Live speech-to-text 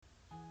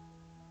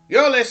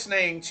You're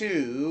listening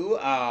to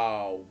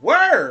a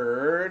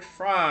Word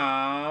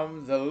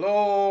from the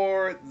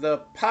Lord,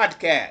 the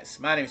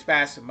podcast. My name is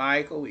Pastor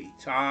Michael E.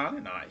 Tong,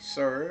 and I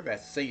serve as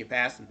the senior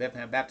pastor of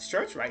Bethlehem Baptist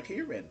Church right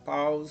here in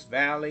Pauls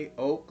Valley,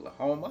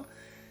 Oklahoma.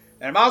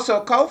 And I'm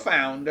also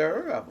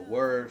co-founder of a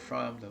Word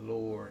from the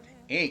Lord,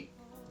 Inc.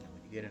 And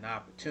when you get an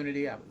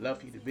opportunity, I would love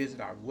for you to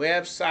visit our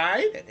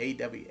website at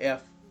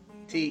awftl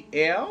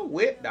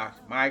with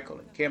Dr. Michael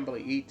and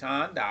Kimberly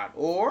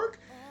Eaton.org.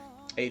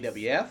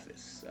 AWF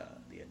is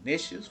the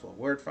initials for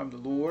Word from the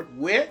Lord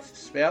with,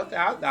 spelled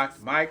out,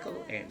 Dr.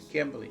 Michael and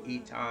Kimberly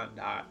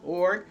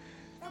Eaton.org.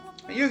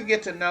 And you can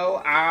get to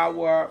know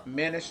our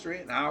ministry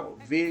and our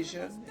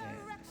vision. And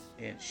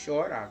in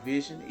short, our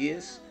vision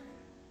is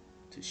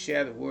to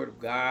share the Word of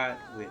God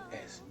with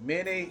as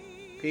many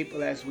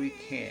people as we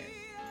can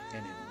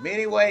and in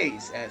many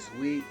ways as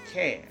we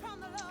can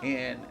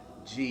in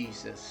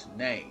Jesus'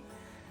 name.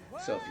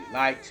 So if you'd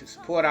like to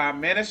support our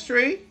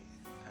ministry,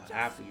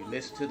 after you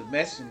listen to the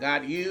message and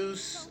God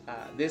use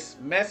this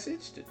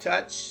message to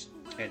touch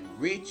and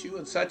reach you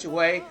in such a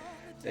way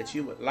that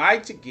you would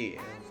like to give,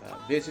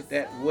 visit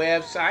that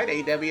website,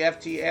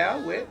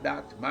 AWFTL with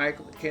Dr.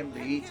 Michael and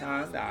Kimberly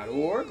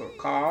Eaton.org, or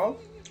call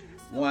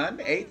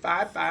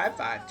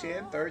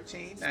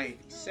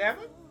 1-855-510-1397.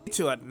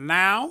 To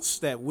announce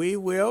that we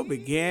will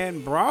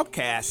begin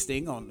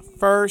broadcasting on the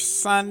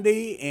first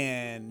Sunday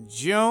in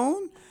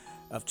June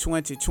of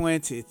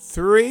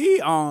 2023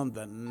 on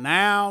the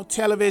Now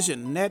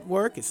Television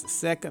Network. It's the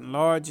second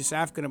largest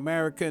African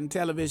American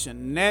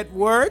television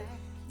network,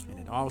 and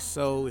it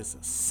also is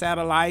a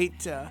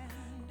satellite and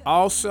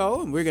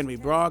we're going to be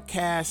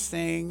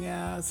broadcasting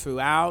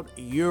throughout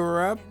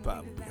Europe.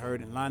 We'll be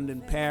heard in London,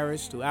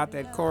 Paris, throughout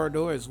that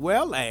corridor, as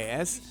well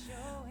as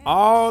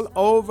all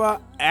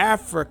over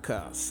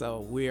Africa.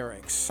 So we are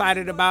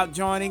excited about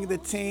joining the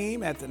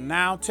team at the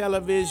Now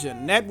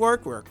Television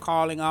Network. We're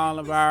calling all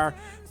of our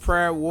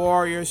prayer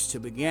warriors to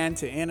begin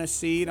to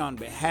intercede on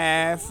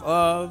behalf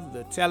of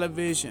the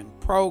television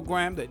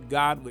program, that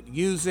God would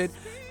use it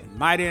in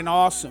mighty and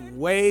awesome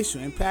ways to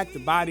impact the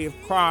body of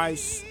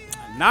Christ,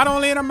 not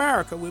only in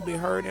America, we'll be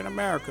heard in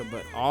America,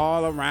 but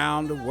all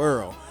around the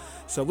world.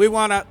 So we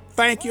want to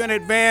thank you in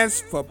advance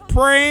for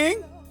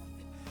praying.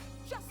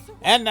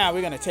 And now we're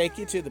going to take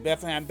you to the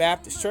Bethlehem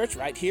Baptist Church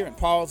right here in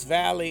Pauls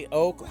Valley,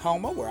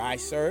 Oklahoma, where I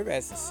serve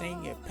as the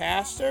senior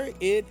pastor.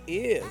 It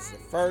is the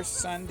first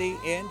Sunday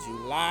in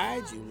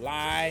July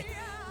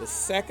the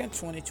 2nd,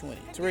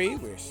 2023.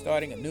 We're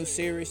starting a new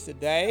series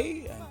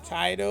today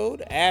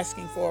entitled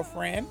Asking for a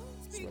Friend.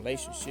 It's a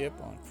relationship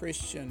on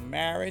Christian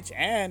marriage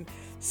and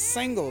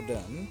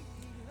singledom.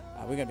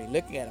 We're going to be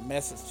looking at a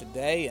message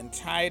today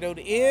entitled,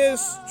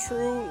 Is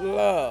True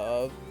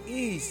Love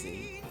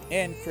Easy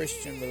in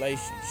Christian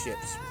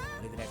Relationships?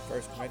 We're looking at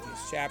 1 Corinthians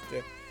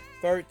chapter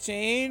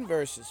 13,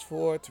 verses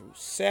 4 through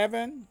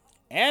 7.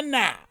 And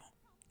now,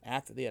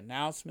 after the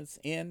announcements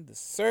in the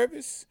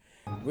service,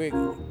 we're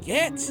going to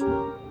get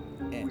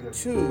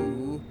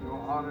into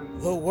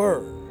the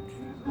Word.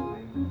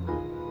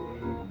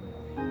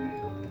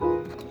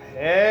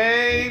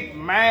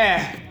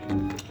 Amen.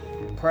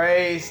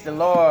 Praise the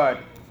Lord.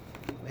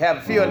 We have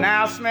a few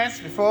announcements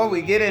before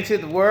we get into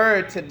the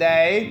Word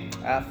today.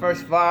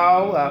 First of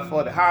all,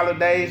 for the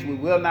holidays, we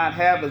will not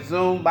have a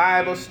Zoom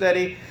Bible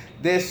study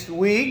this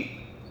week.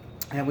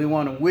 And we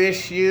want to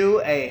wish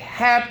you a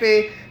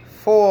happy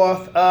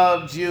 4th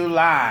of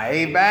July.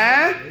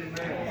 Amen?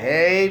 Amen.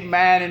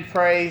 Amen, and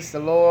praise the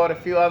Lord. A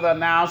few other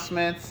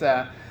announcements.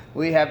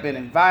 We have been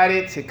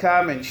invited to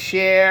come and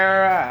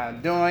share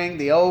during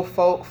the Old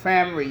Folk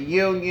Family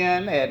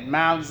Reunion at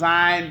Mount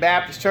Zion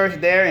Baptist Church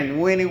there in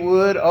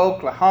Wynnewood,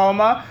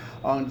 Oklahoma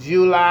on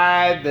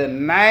July the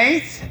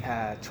 9th,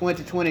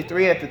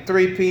 2023 at the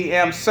 3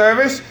 p.m.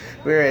 service.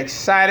 We're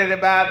excited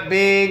about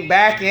being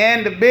back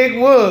in the big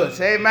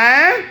woods.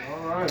 Amen?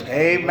 All right.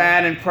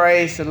 Amen, and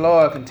praise the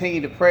Lord.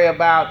 Continue to pray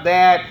about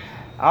that.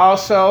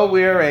 Also,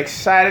 we're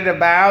excited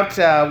about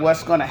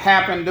what's going to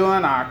happen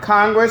during our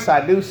Congress.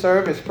 I do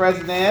serve as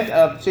president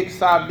of the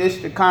Chickasaw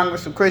District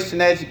Congress of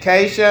Christian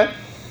Education.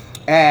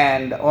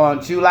 And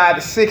on July the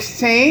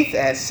 16th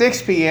at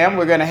 6 p.m.,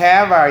 we're going to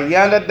have our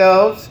youth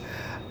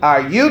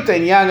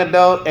and young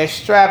adult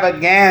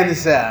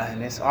extravaganza.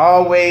 And it's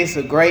always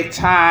a great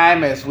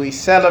time as we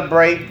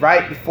celebrate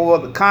right before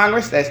the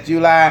Congress. That's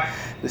July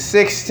the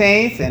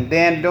 16th. And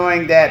then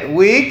during that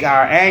week,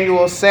 our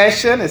annual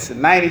session, it's the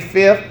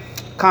 95th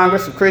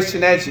Congress of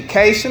Christian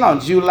Education on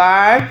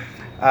July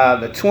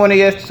the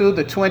 20th through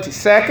the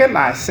 22nd.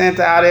 I sent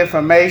out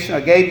information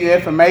or gave you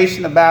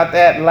information about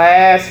that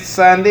last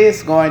Sunday.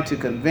 It's going to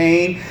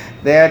convene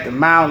there at the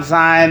Mount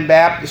Zion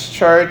Baptist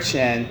Church,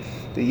 and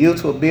the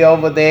youth will be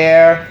over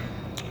there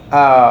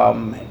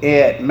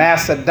at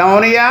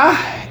Macedonia,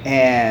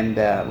 and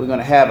we're going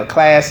to have a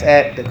class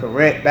at the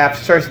Corinth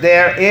Baptist Church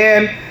there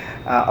in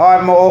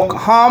Ardmore,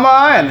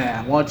 Oklahoma, and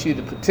I want you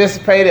to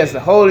participate as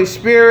the Holy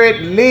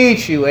Spirit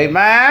leads you.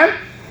 Amen?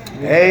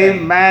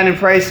 Amen, and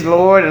praise the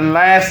Lord. And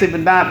lastly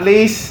but not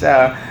least,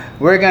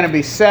 we're going to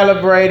be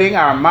celebrating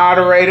our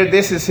moderator.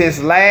 This is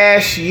his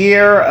last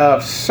year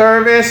of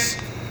service,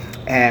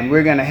 and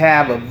we're going to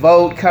have a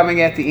vote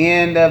coming at the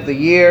end of the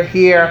year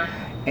here.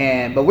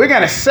 But we're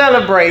going to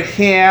celebrate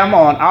him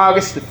on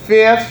August the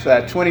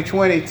 5th,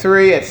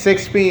 2023 at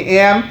 6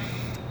 p.m.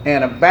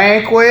 in a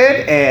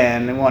banquet.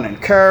 And we want to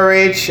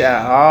encourage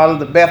all of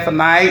the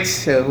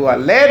Bethanites who are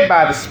led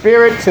by the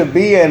Spirit to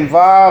be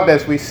involved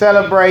as we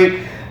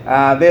celebrate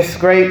this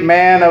great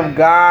man of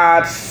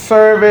God's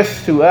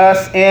service to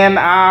us in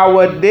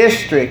our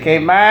district.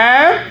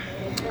 Amen.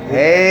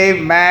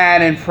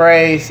 Amen, and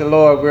praise the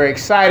Lord. We're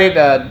excited.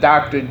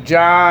 Dr.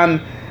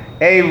 John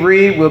A.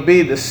 Reed will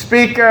be the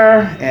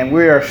speaker, and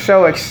we are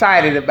so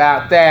excited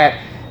about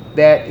that.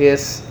 That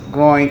is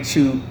going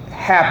to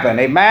happen.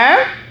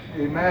 Amen?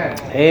 Amen.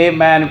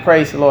 Amen, and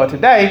praise the Lord.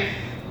 Today,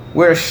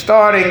 we're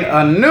starting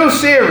a new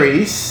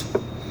series,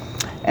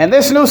 and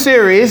this new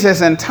series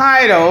is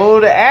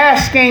entitled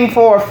Asking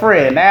for a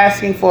Friend.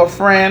 Asking for a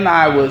Friend.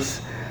 I was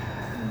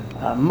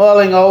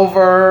mulling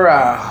over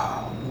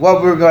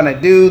what we're going to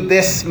do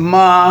this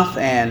month,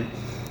 and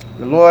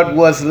the Lord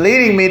was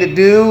leading me to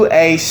do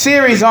a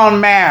series on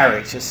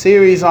marriage,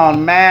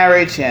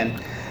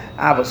 and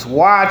I was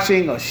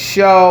watching a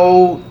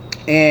show,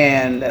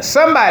 and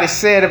somebody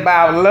said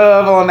about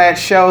love on that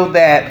show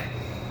that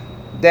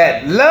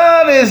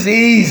love is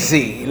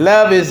easy,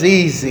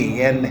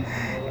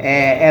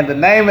 and the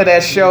name of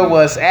that show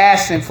was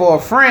Asking for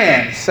a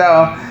Friend.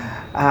 So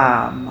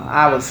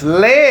I was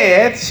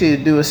led to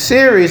do a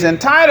series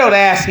entitled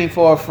Asking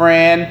for a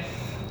Friend.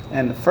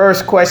 And the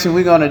first question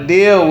we're going to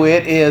deal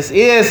with is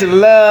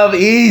love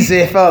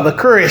easy for the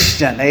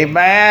Christian?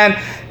 Amen.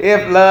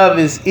 If love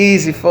is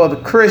easy for the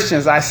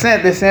Christians. I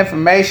sent this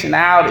information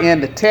out in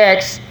the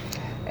text,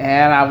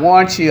 and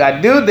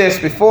I do this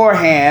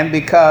beforehand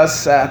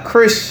because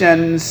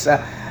Christians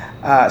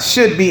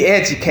should be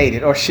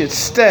educated or should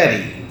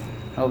study.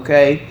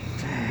 Okay.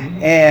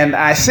 And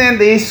I send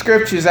these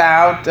scriptures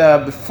out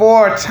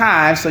before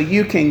time so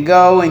you can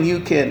go and you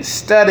can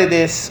study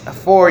this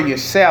for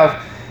yourself.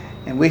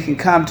 And we can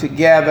come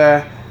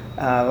together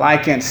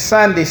like in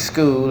Sunday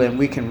school, and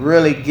we can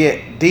really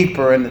get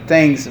deeper in the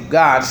things of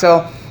God.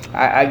 So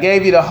I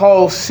gave you the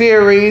whole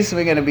series.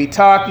 We're going to be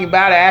talking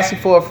about Asking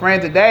for a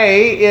Friend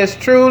today. Is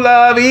true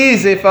love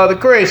easy for the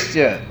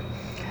Christian?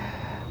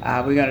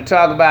 We're going to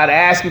talk about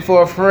asking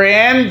for a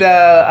friend.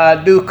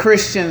 Do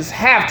Christians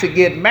have to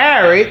get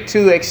married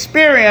to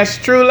experience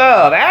true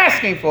love?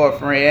 Asking for a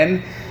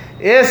friend.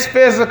 Is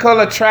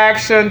physical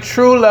attraction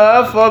true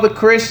love for the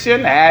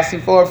Christian?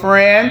 Asking for a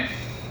friend.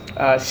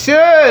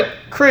 Should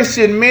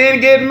Christian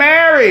men get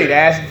married?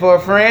 Asking for a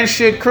friend.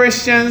 Should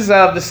Christians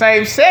of the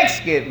same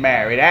sex get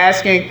married?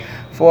 Asking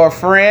for a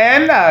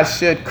friend.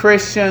 Should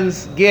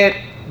Christians get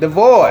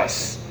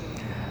divorced?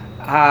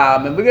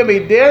 And we're going to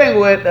be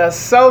dealing with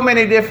so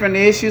many different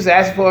issues.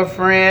 Asking for a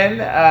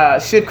friend.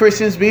 Should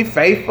Christians be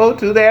faithful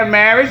to their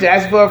marriage?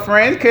 Asking for a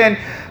friend.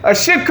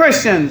 Should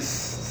Christians,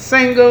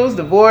 singles,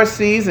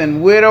 divorcees,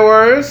 and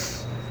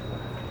widowers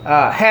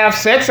have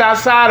sex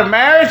outside of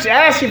marriage?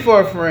 Asking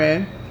for a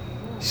friend.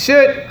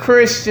 Should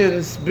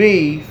Christians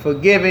be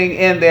forgiving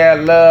in their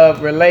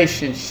love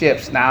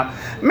relationships? Now,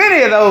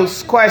 many of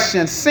those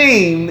questions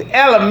seem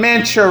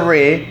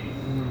elementary.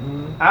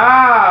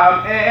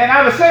 And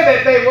I would say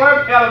that they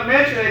were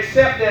elementary,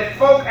 except that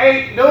folk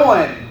ain't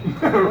doing.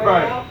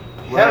 Right.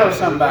 Hello,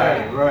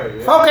 somebody. Right.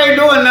 Yeah. Folk ain't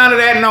doing none of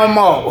that no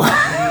more.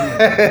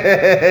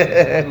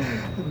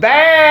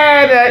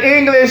 Bad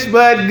English,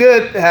 but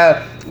good.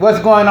 What's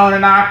going on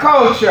in our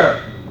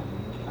culture?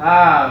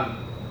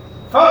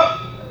 Folk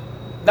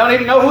don't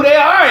even know who they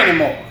are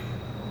anymore.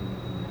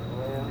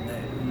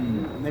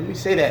 Let me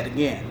say that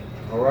again.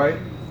 All right.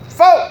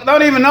 Folk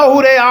don't even know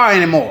who they are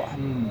anymore.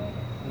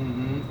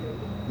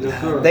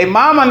 Yes, sir. They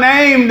mama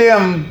named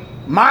them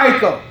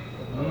Michael.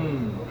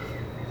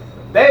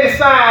 They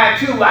decide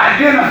to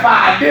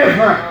identify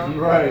different.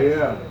 Right,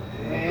 yeah.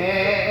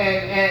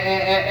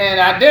 And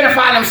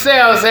identify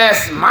themselves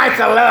as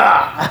Michael.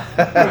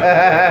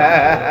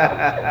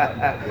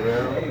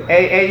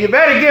 And you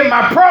better get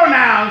my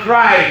pronouns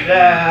right.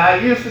 I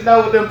used to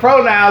know what them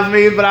pronouns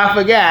mean, but I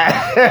forgot.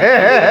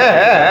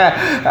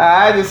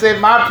 I just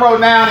said my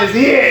pronoun is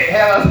it.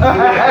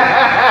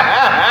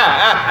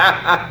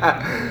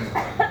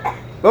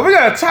 But we're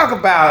going to talk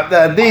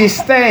about these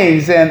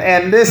things,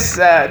 and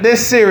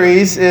this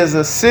series is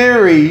a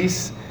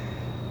series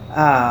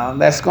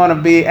that's going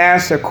to be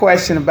answer a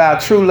question about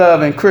true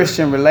love and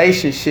Christian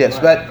relationships.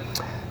 But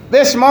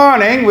this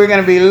morning we're going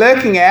to be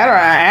looking at or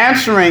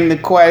answering the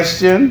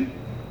question: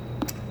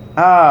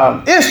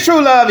 is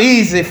true love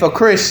easy for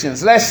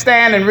Christians? Let's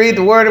stand and read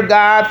the Word of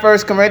God. 1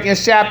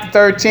 Corinthians chapter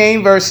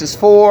 13, verses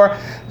 4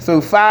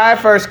 through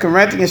 5. 1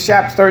 Corinthians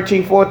chapter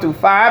 13, 4 through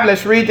 5.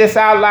 Let's read this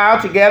out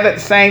loud together at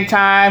the same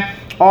time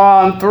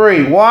on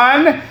 3.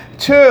 1,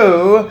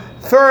 2,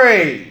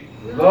 3.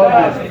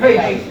 Love is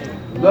patient.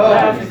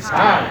 Love is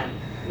kind.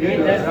 It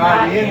does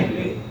not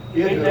envy.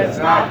 It does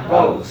not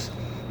boast.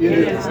 It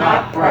is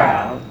not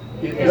proud.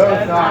 It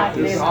does not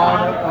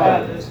dishonor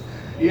others.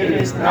 It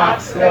is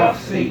not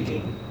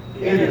self-seeking.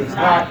 It is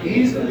not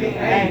easily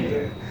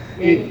angered.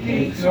 It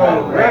keeps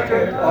no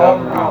record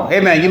of wrong.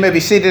 Amen. You may be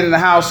seated in the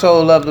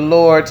household of the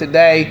Lord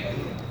today.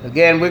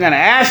 Again, we're going to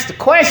ask the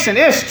question,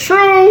 is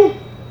true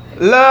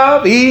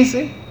love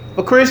easy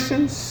for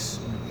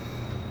Christians?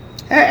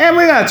 And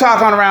we're going to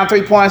talk on around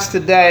 3 points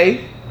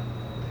today.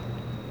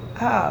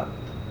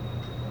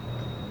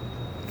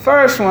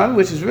 First one,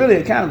 which is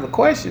really kind of a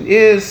question,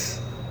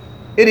 is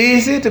it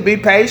easy to be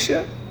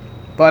patient?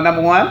 Point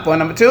number one. Point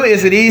number two,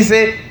 is it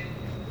easy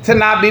to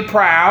not be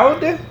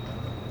proud?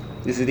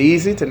 Is it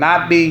easy to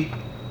not be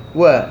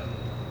what?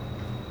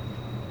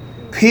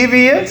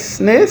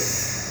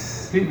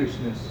 Peevishness. You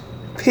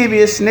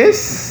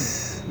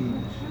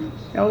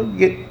know,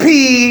 get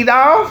peed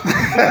off.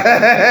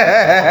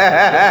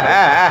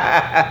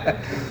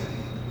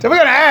 So we're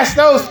going to ask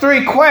those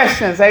three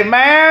questions,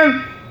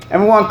 amen?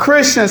 And we want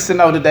Christians to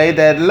know today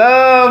that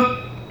love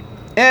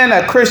in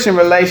a Christian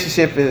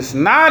relationship is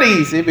not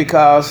easy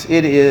because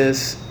it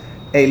is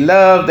a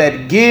love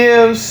that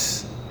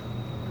gives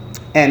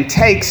and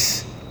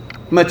takes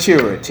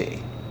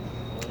maturity.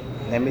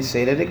 Let me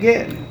say that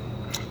again.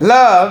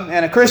 Love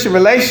in a Christian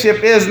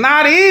relationship is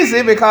not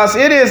easy because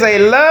it is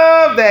a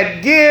love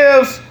that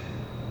gives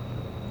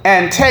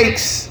and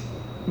takes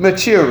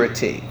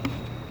maturity.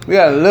 We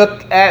got to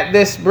look at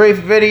this brief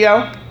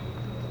video,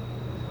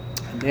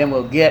 and then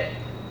we'll get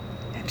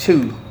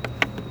to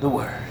the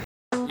word.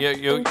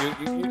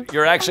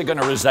 You're actually going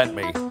to resent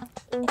me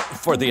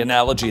for the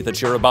analogy that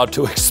you're about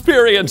to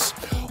experience.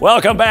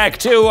 Welcome back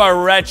to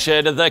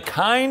Wretched. The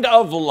kind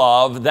of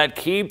love that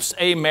keeps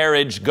a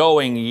marriage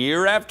going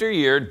year after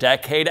year,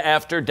 decade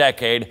after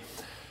decade,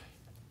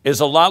 is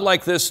a lot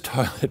like this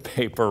toilet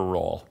paper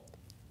roll.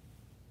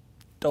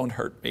 Don't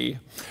hurt me.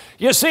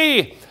 You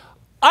see,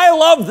 I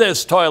love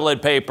this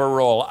toilet paper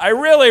roll. I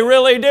really,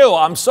 really do.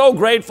 I'm so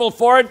grateful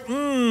for it.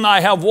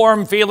 I have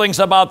warm feelings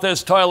about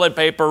this toilet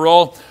paper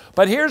roll.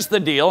 But here's the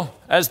deal.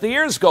 As the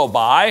years go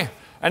by,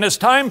 and as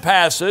time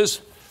passes,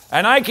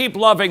 and I keep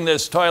loving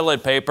this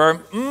toilet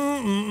paper,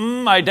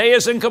 my day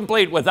isn't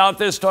complete without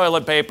this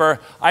toilet paper.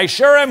 I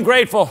sure am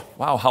grateful.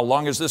 Wow, how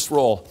long is this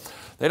roll?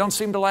 They don't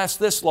seem to last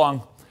this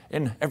long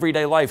in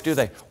everyday life, do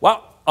they?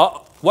 Wow,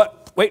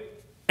 what? Wait.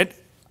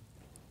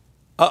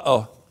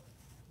 Uh-oh.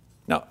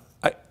 No,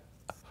 I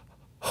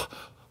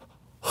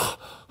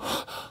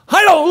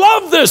don't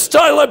love this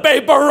toilet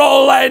paper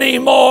roll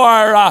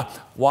anymore.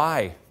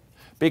 Why?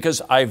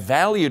 Because I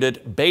valued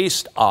it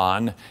based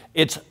on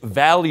its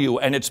value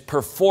and its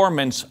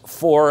performance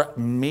for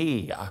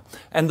me.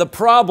 And the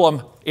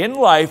problem in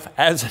life,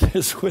 as it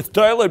is with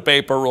toilet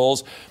paper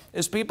rolls,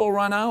 is people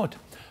run out.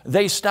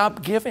 They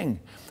stop giving.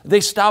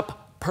 They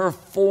stop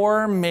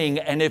performing.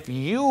 And if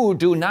you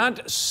do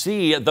not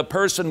see the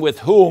person with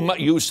whom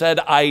you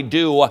said I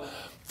do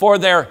for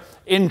their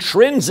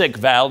intrinsic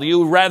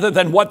value rather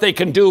than what they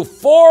can do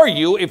for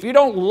you, if you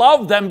don't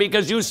love them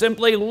because you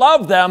simply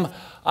love them,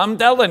 I'm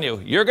telling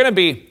you, you're going to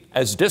be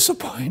as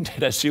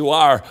disappointed as you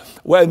are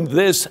when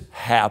this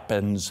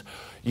happens.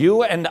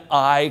 You and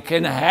I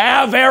can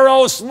have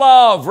eros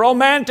love,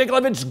 romantic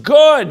love. It's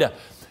good.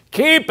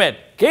 Keep it.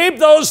 Keep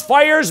those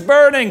fires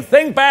burning.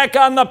 Think back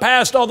on the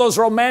past, all those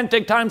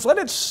romantic times. Let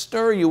it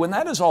stir you, and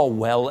that is all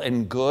well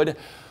and good.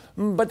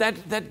 But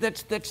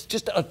that's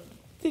just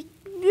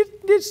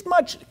this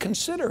much.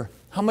 Consider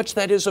how much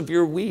that is of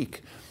your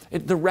week.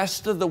 The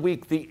rest of the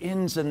week, the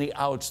ins and the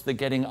outs, the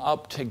getting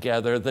up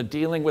together, the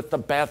dealing with the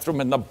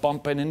bathroom and the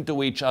bumping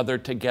into each other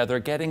together,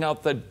 getting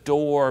out the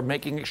door,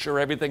 making sure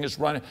everything is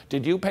running.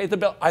 Did you pay the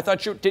bill? I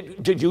thought you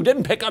did. You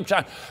didn't pick up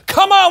John.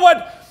 Come on,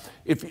 what?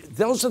 If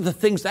those are the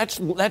things,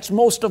 that's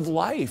most of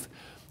life.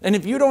 And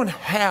if you don't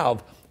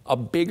have a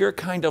bigger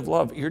kind of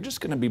love, you're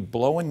just going to be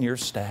blowing your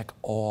stack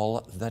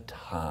all the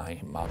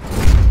time.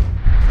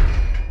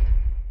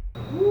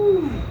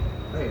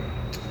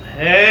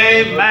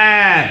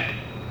 Amen.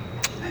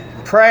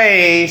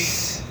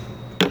 Praise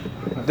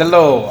the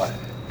Lord.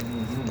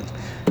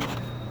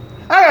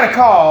 I got a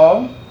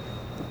call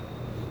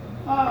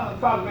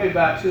probably maybe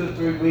about 2 or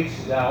 3 weeks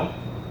ago.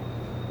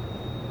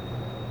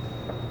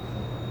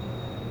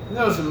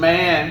 There was a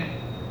man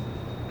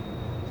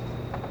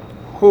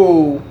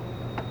who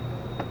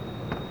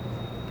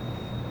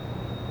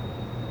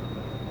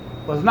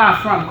was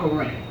not from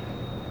Corinth.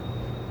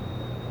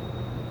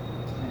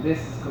 And this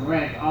is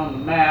Corinth on the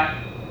map.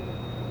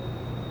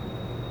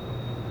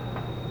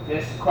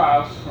 Just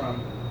across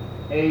from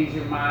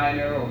Asia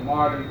Minor or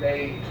modern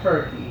day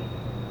Turkey.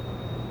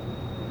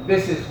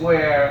 This is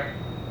where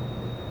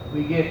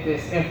we get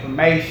this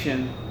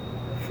information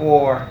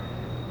for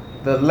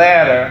the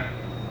letter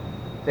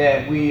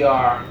that we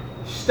are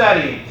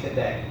studying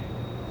today.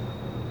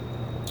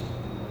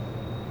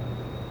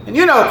 And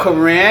you know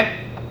Corinth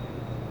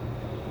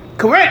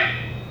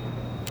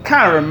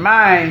kind of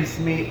reminds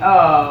me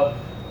of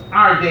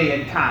our day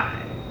and time.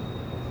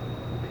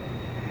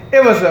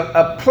 It was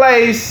a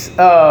place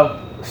of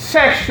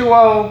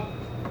sexual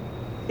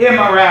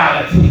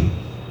immorality.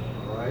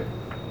 Right.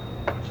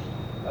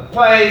 A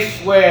place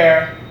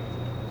where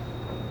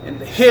in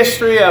the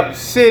history of the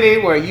city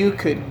where you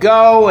could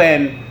go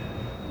and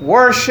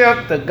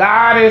worship the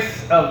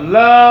goddess of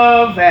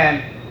love.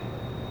 And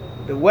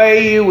the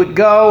way you would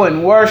go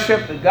and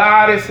worship the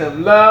goddess of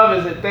love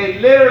is that they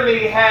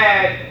literally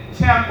had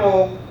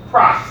temple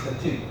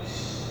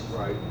prostitutes.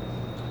 Right.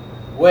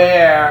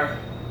 Where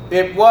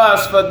it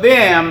was for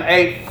them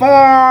a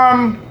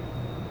form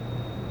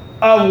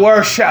of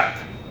worship.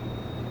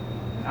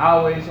 I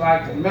always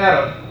like to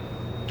meddle.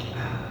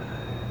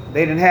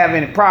 They didn't have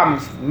any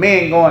problems with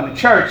men going to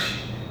church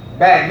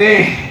back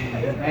then.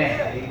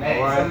 Amen.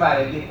 Right.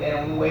 Somebody get that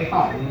on the way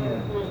home.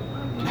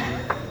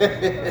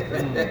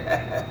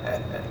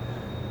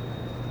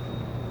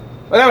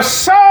 But there was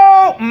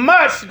so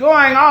much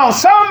going on,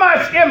 so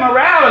much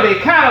immorality,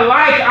 kind of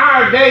like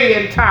our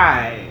day and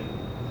time.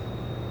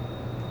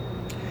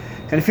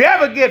 And if you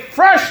ever get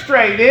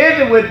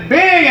frustrated with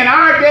being in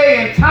our day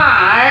and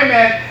time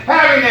and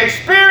having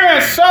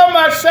experienced so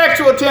much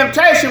sexual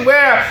temptation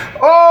where,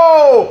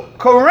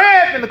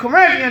 Corinth and the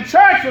Corinthian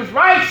church was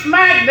right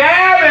smack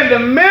dab in the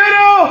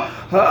middle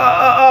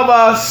of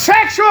a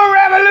sexual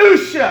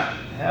revolution.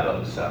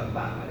 Hello,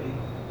 somebody.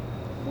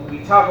 When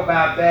we talk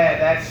about that,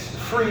 that's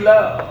free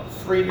love,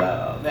 free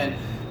love. And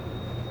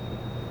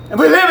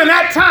we live in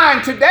that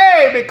time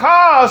today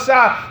because,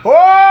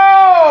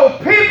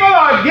 people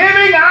are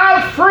giving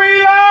out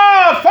free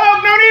love.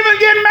 Folk don't even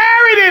get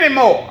married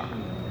anymore.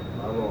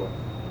 My Lord.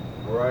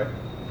 All right.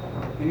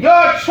 In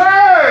your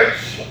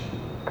church,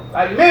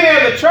 like many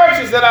of the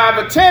churches that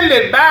I've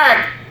attended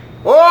back,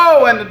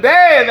 in the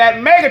day of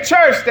that mega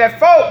church that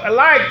folk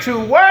like to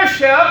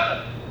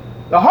worship,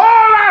 the whole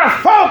lot of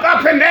folk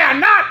up in there,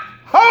 not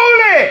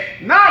holy,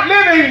 not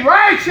living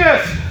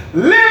righteous,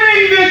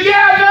 living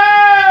together,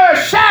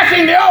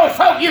 shacking. The old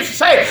folk used to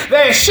say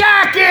they're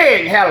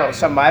shacking. Hello,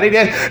 somebody.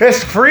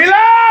 It's free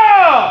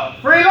love.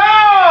 Free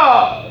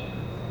love.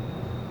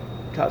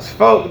 Because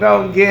folk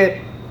don't get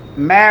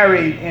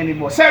married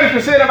anymore.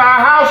 70% of our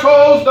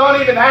households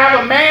don't even have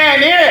a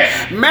man in it.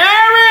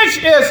 Marriage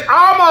is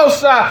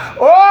almost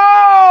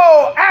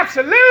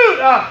absolute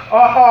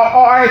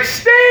or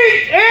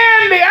extinct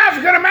in the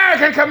African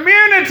American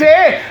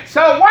community.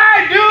 So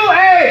why do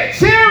a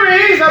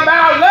series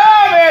about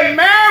love and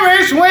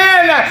marriage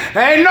when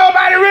ain't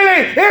nobody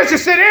really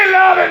interested in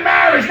love and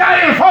marriage?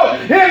 Not even folk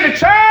in the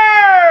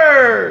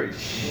church.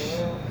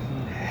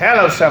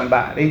 Hello,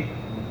 somebody.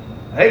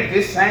 Hey,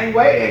 this same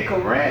way in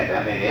Corinth.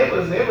 I mean, it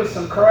was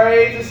some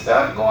crazy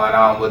stuff going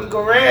on with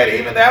Corinth.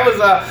 Even there was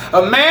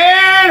a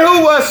man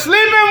who was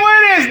sleeping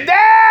with his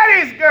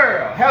daddy's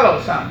girl.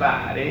 Hello,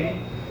 somebody.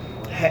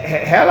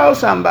 Hello,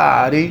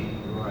 somebody.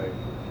 Right.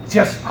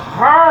 Just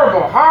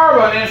horrible,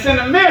 horrible. And it's in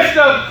the midst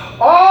of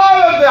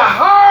all of the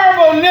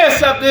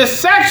horribleness of this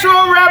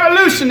sexual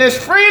revolution, this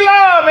free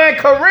love in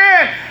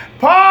Corinth.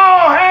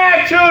 Paul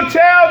had to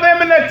tell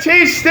them and to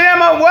teach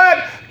them of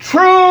what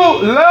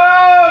true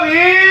love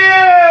is.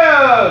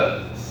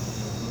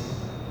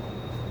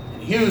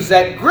 He used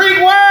that Greek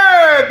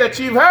word that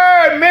you've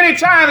heard many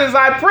times as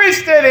I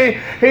preached it.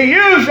 He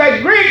used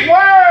that Greek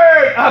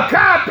word,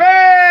 agape.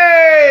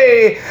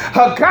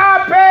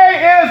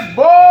 Agape is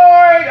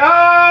void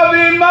of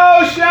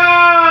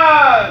emotions.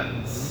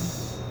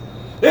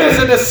 It is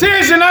a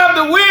decision of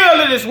the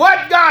will. It is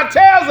what God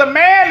tells a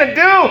man to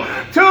do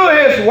to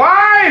his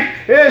wife,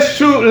 is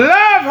to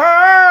love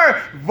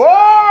her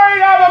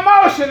void of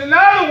emotion. In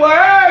other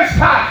words,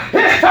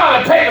 his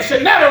toilet paper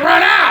should never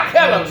run out.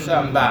 Hello,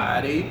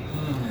 somebody.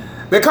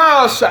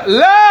 Because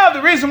love,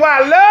 the reason why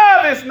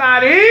love is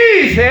not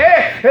easy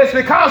is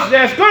because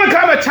there's going to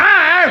come a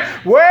time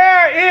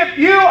where if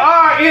you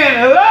are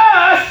in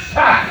lust,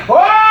 that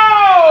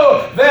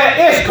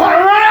it's going to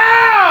run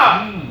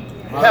out.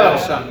 Hello,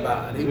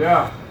 somebody.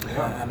 Yeah.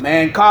 A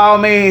man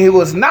called me. He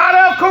was not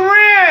of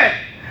Corinth.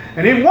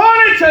 And he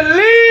wanted to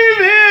leave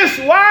his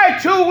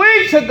wife 2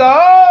 weeks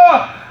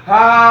ago.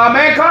 A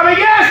man called me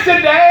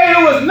yesterday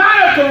who was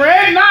not of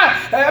Corinth,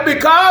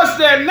 because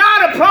they're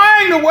not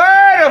applying the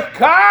word of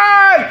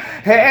God.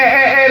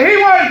 And he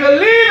wanted to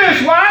leave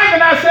his wife.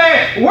 And I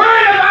said, where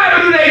in the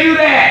Bible do they do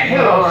that?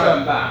 Hello,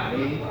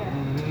 somebody.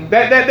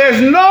 That there's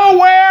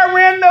nowhere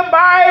in the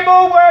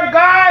Bible where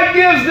God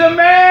gives the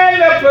man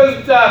a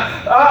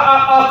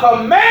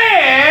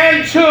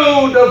command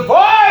to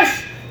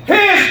divorce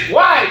his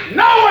wife.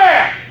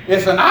 Nowhere.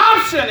 It's an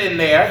option in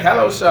there.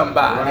 Hello,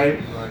 somebody.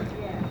 Right.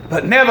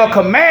 But never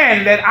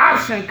command. That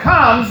option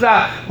comes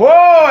as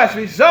a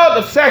result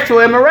of sexual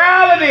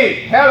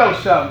immorality. Hello,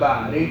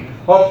 somebody.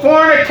 Or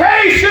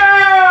fornication.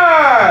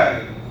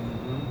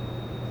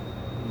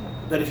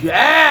 But if you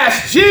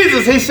ask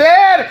Jesus, he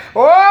said,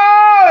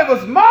 it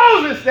was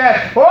Moses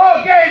that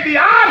gave the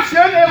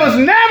option. It was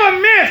never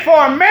meant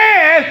for a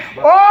man,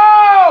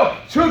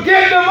 to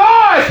get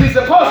divorced. He's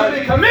supposed to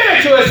be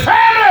committed to his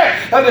family.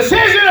 A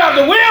decision of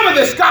the will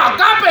with this agape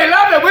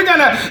love that we're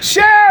going to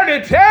share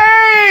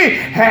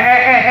today.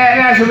 And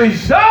as a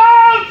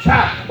result,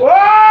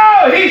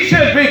 he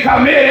should be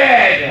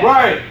committed.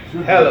 Right.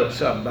 Hello,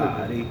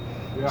 somebody.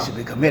 He should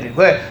be committed.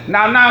 But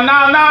now,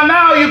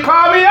 you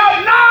call me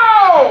up?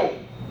 No!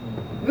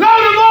 no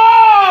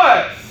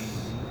divorce.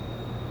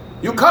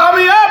 You call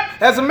me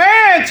up as a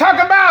man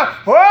talking about,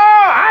 oh,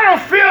 I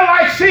don't feel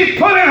like she's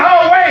pulling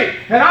her weight.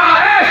 And I'll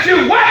ask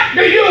you, what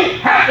do you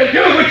have to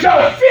do with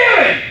your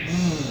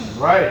feelings?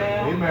 Right.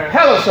 Amen.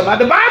 Hello,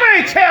 somebody. The Bible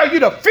ain't tell you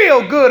to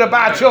feel good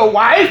about your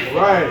wife.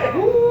 Right.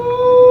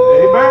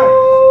 Ooh,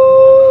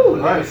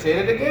 let me say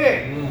it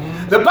again.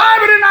 The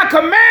Bible did not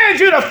command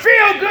you to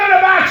feel good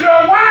about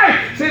your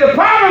wife. See, the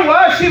problem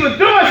was she was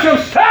doing some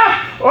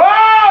stuff,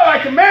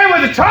 like a man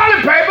with the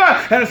toilet paper,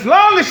 and as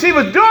long as she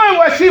was doing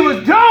what she was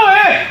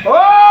doing,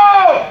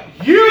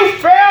 you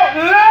felt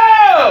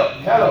love.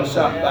 Hello,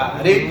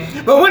 somebody.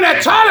 But when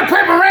that toilet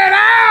paper ran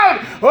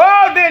out,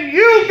 then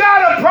you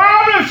got a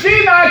problem.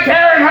 She's not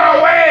carrying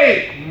her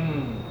weight.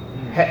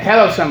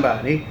 Hello,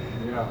 somebody.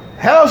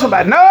 Hello,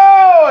 somebody.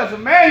 No, as a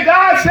man,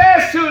 God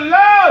says to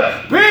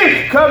love,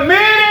 be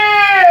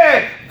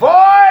committed,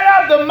 void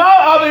of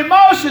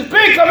emotions,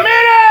 be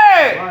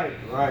committed.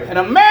 Right. And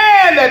a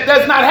man that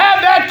does not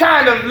have that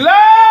kind of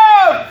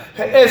love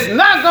is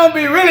not going to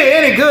be really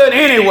any good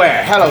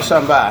anywhere. Hello,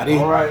 somebody.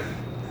 All right.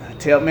 I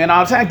tell men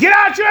all the time, get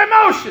out your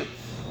emotions.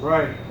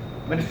 Right.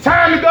 When it's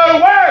time to go to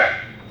work,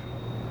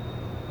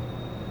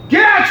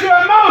 get out your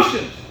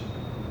emotions.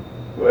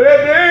 Well,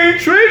 they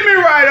ain't treat me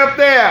right up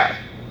there.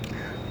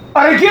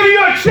 Or they give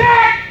you a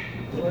check.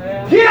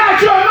 Get out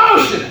your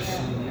emotions.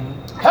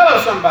 Hello,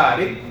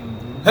 somebody.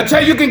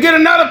 Until you can get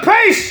another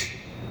place.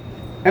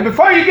 And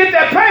before you get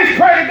that place,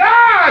 pray to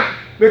God.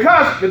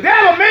 Because the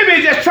devil may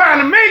be just trying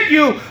to make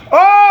you,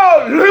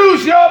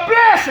 lose your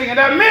blessing. And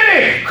that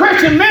many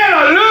Christian men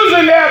are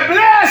losing their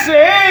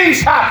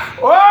blessings.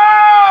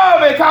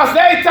 Because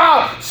they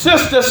thought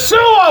Sister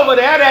Sue over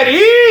there, that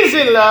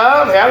easy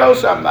love. Hello,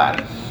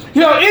 somebody.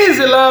 You know,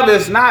 easy love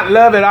is not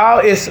love at all.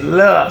 It's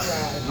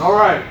lust. All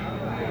right.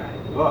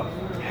 Look.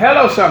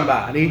 Hello,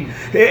 somebody.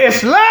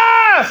 It's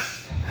lust.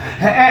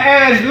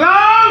 And as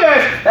long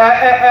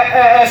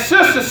as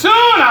Sister Sue,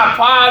 and I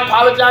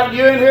apologize if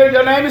you're in here,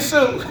 your name is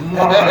Sue.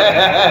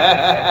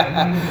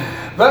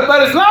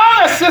 But as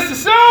long as Sister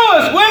Sue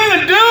is willing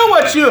to do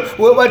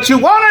what you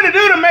want her to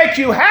do to make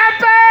you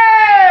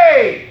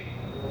happy.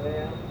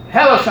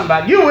 Hello,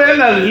 somebody. You willing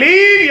to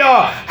leave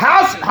your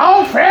house and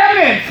home,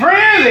 family, and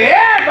friends, and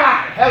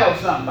everybody. Hello,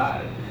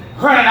 somebody.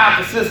 Running out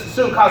to Sister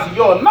Sue because of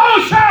your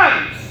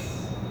emotions.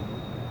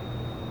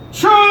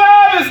 True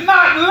love is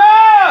not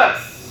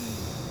lust.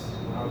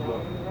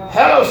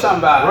 Hello,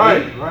 somebody.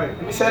 Right.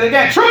 Let me say it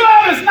again. True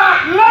love is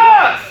not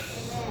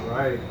lust.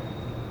 Right.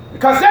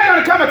 Because there's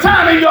going to come a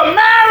time in your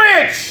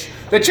marriage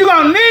that you're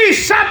going to need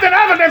something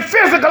other than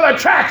physical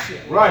attraction.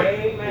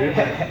 Right.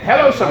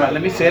 Hello, somebody.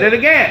 Let me say it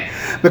again.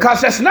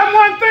 Because that's number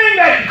one thing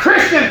that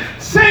Christian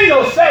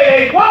singles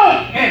say they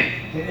want.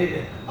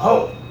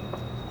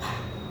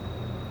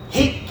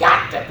 He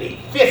got to be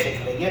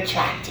physically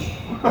attractive.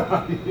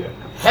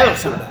 Hello,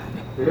 somebody.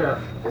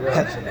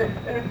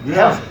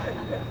 Yeah.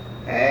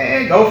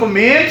 Hey, go for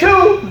men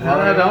too.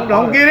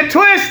 Don't get it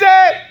twisted.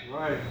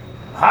 Right.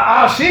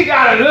 She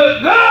gotta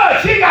look good.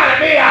 She gotta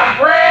be a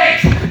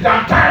brick.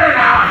 Don't turn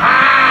out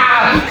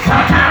high.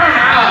 Don't turn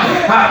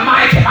out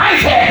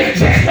Mikey.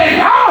 Just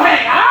been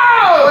rolling.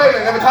 Oh, wait a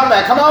minute. Let me come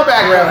back. Come on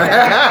back, Reverend.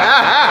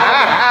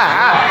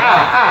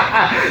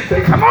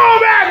 Say, come on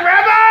back,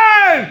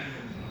 Reverend.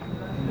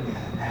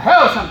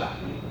 Hello, somebody.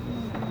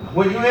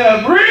 When you're in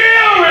a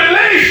real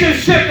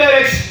relationship that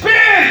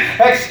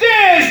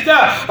extends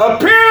a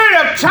period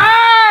of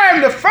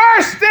time, the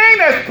first thing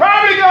that's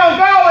probably going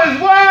to go is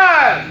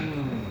what?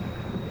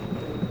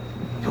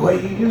 The way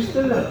you used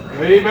to look.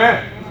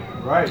 Amen.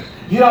 Right.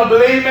 You don't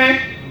believe me?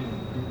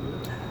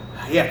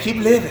 Yeah, keep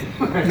living.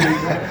 I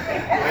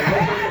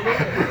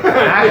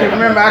can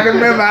remember.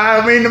 I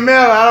don't mean to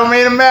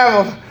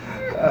meddle.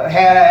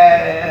 Had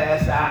a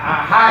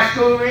high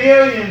school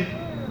reunion.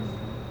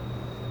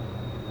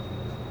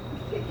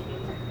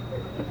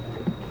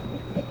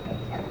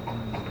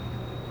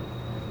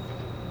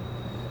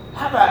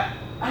 How about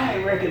I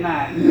ain't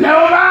recognize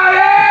nobody?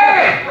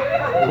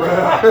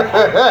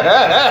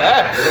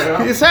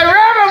 You say,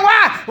 Reverend,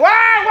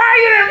 why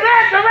you didn't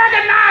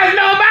recognize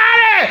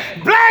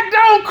nobody? Black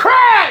don't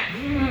crack.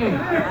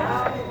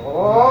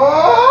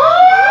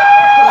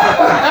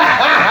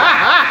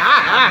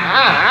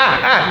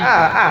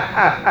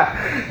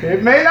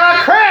 It may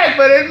not crack,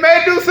 but it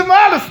may do some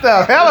other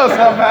stuff. Hello,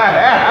 somebody.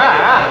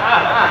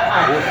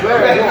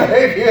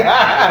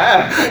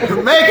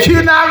 Make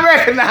you not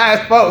recognize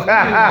folks.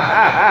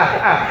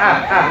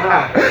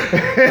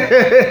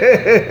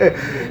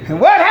 And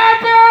what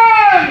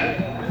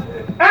happened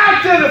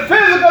after the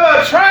physical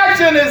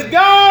attraction is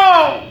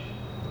gone?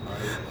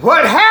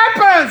 What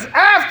happens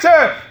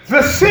after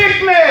the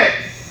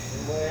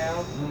sickness?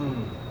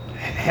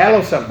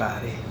 Hello,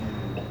 somebody.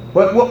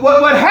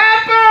 What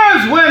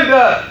happens when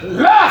the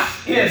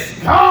lust is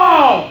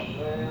gone?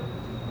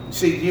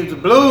 See, you're the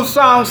blues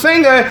song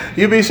singer,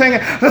 you be singing,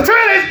 the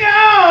thrill is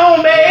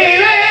gone,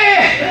 baby!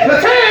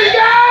 The thrill is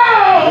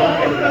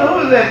gone! Who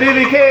is that,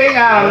 B.B. King? I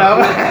don't know.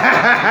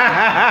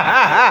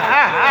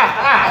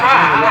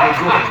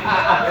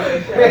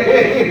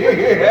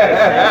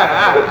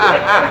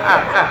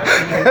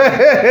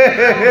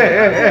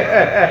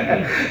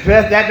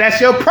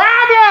 That's your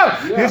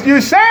problem. Yeah.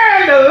 You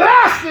saying the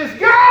lust is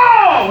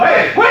gone.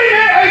 Hey, wait a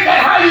minute, ain't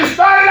that how you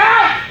started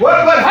out?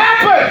 What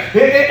happened?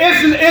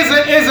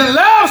 Isn't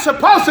love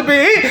supposed to be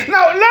easy? No,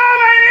 love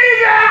ain't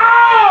easy at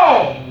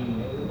all.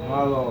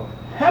 My Lord.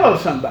 Hello,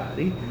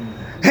 somebody.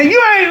 And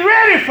you ain't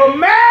ready for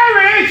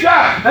marriage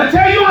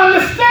until you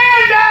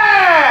understand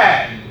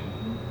that.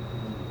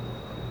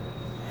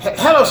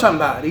 Hello,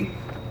 somebody.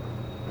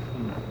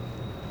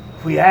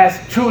 We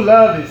ask, true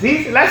love is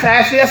easy. Let's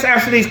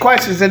answer these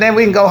questions and then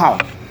we can go home.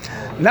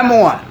 Number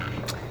one,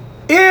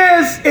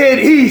 is it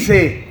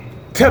easy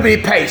to be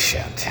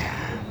patient?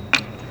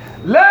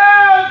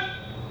 Love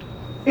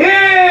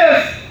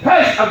is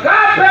patient.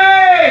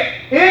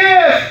 Agape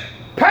is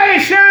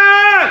patient.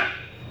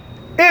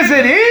 Is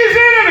it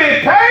easy to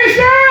be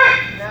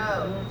patient?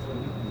 No.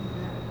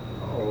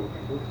 Oh,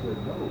 sister,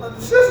 no.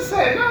 The sister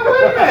said, no,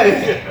 wait a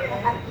minute.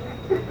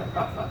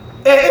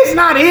 It's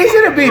not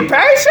easy to be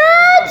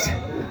patient?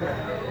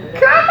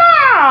 Come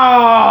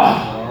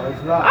on. No,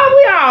 it's not. Are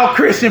we all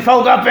Christian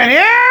folk up in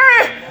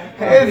here?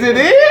 Is it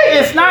easy?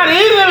 It's not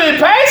easy to be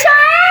patient?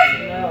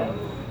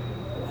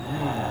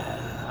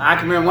 I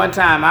can remember one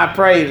time I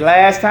prayed,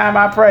 last time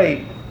I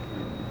prayed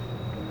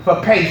for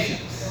patience.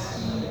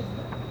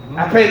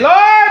 I prayed,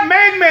 Lord,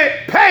 make me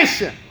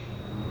patient.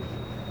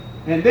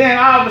 And then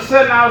all of a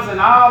sudden I was in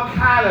all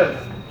kind of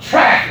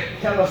traffic.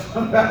 Hello,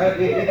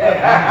 somebody.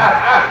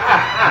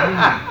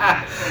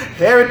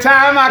 Every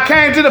time I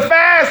came to the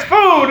fast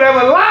food, there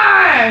were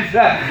lines.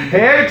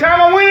 Every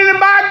time I went in to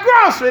buy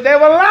groceries, there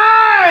were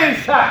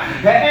lines.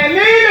 And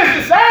needless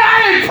to say,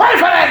 I didn't pray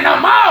for that no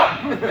more.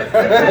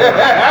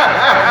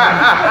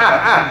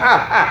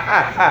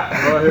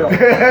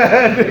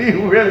 Do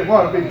you really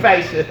want to be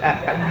patient?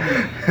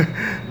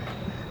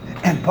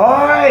 And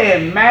boy,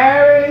 in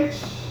marriage,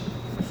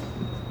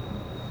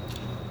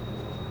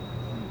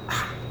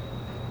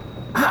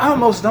 I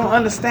almost don't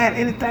understand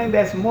anything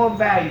that's more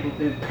valuable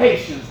than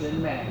patience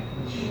in marriage.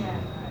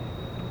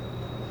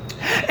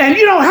 And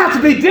you don't have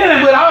to be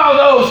dealing with all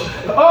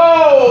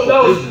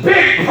those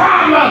big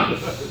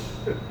problems.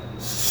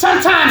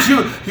 Sometimes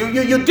you're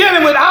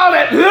dealing with all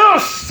that little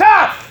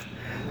stuff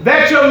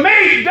that your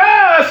mate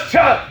does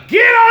to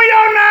get on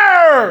your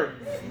nerves.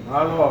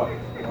 My Lord.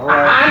 All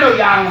right. I know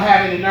y'all don't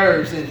have any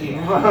nerves in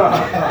here.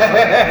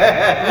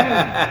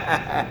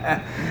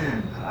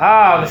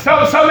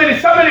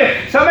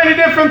 So many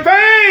different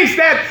things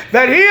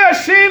that he or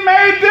she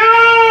may do.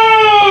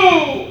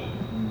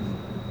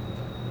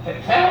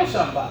 Tell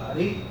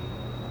somebody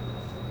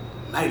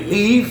might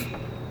leave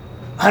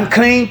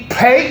unclean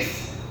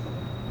plates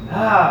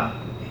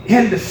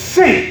in the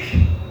sink.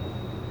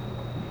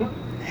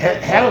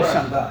 Hello,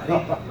 somebody.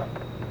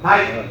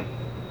 Might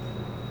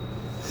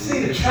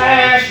see the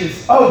trash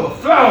is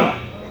overflowing.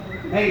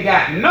 Ain't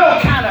got no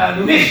kind of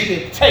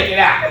initiative to take it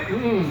out.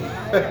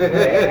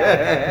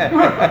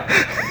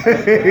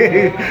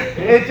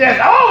 It's just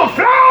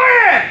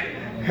overflowing.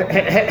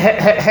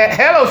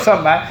 Hello,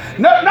 somebody.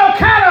 No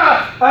kind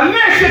of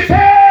initiative.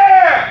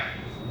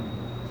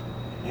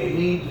 They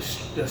leave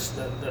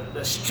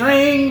the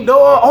string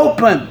door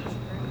open.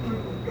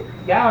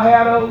 Y'all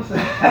have those? We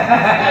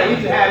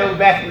used to have those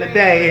back in the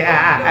day.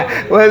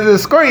 Was the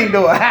screen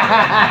door? It's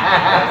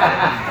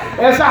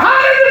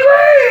 100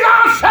 degrees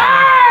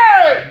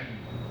outside.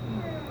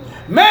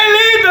 May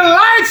leave the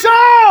lights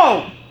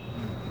on.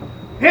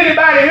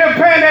 Anybody here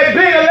paying that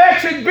big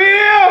electric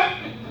bill?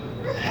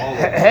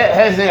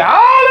 Has it all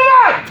of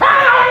us?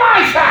 Turn on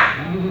lights out.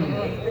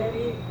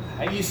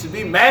 I used to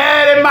be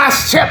mad at my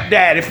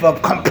stepdaddy for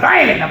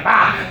complaining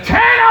about turn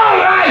on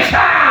lights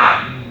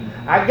out.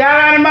 I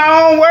got out of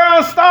my own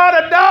world,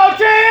 started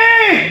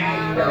adulting.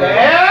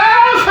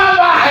 Hello,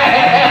 somebody.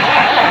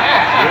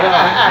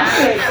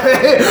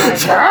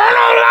 Turn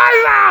on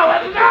lights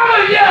out. What's wrong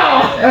with you?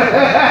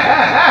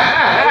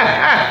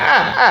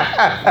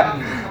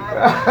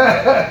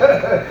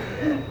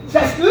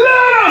 Just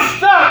little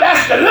stuff.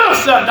 That's the little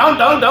stuff.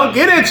 Don't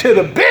get into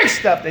the big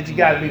stuff that you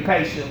got to be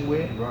patient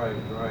with. Right.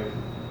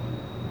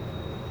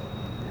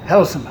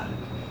 Hello, somebody.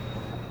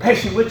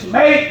 Patient with your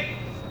mate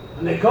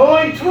when they're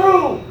going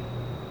through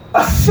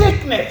a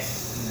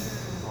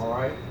sickness. All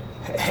right.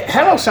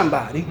 Hello,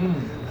 somebody.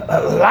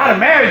 A lot of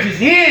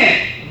marriages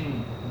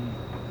in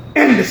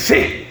the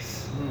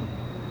sickness.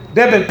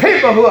 There have been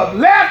people who have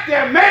left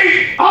their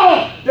mate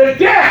on the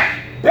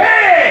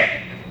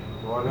deathbed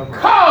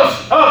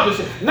because of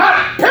this.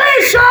 Not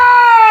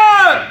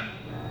patient.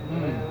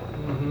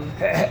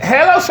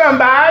 Hello,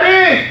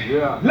 somebody.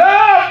 Yeah.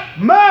 Love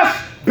must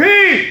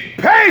be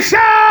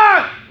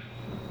patient.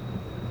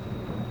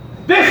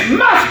 This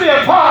must be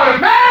a part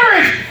of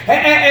marriage.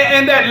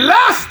 And that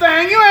lust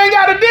thing, you ain't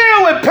got to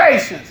deal with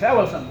patience.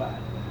 Hello, somebody.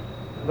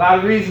 A lot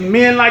of reasons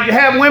men like to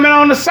have women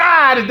on the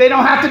side is they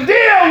don't have to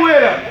deal with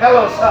them.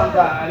 Hello,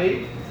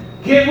 somebody.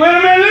 Get with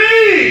them and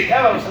leave.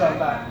 Hello,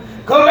 somebody.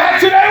 Go back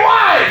to their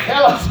wife.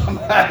 Hello,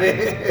 somebody.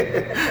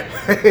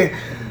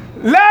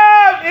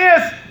 Love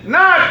is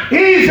not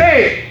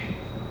easy.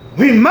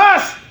 We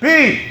must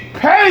be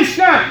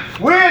patient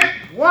with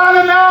one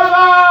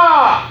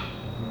another.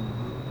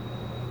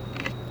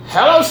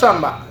 Hello,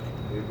 somebody.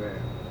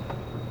 Amen.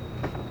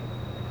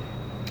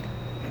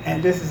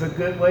 And this is a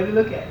good way to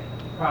look at it.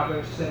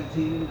 Proverbs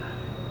 17:9.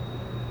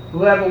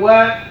 Whoever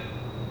what?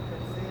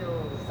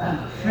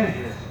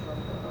 Offense.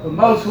 But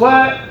most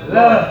what?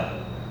 Love.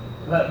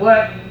 But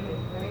what?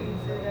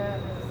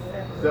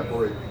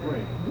 Separate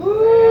between.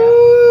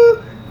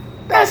 Woo!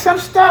 That's some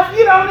stuff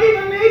you don't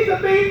even need to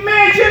be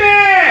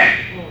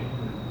mentioning.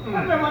 I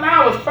remember when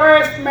I was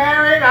first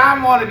married, I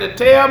wanted to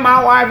tell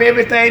my wife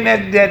everything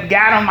that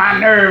got on my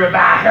nerve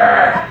about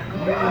her.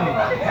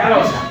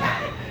 Hello,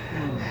 somebody.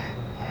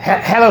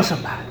 Hello,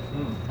 somebody.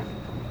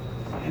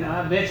 You know,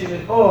 I mentioned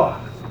before,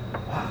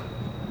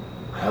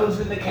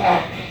 closing the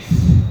cabinets.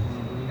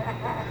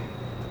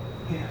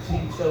 You know,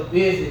 she's so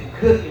busy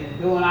cooking and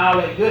doing all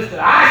that good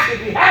stuff. I should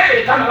be happy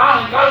to come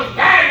along and close the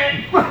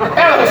cabinet.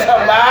 Hello,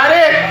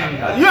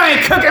 somebody. You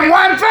ain't cooking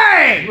one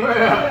thing.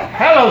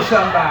 Hello,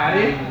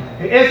 somebody.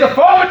 It's the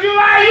 4th of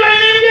July, you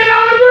ain't even getting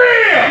on the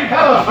grill.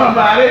 Hello,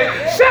 somebody.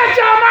 Shut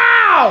your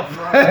mouth.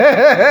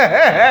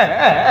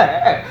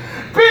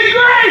 Be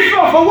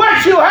grateful for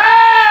what you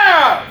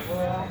have.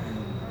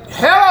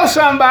 Hello,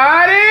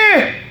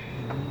 somebody.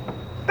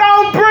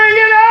 Don't bring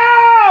it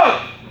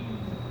up.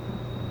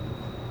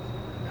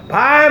 The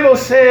Bible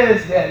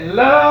says that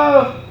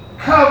love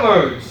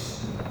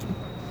covers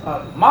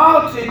a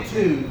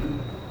multitude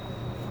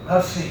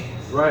of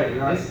sins. Right.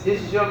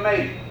 This is your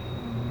mate.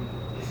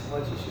 This is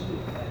what you should do.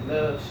 That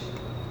love should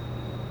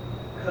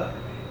cover it.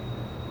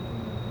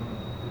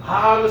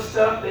 All the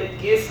stuff that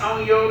gets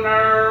on your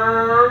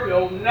nerve,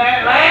 your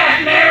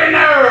last merry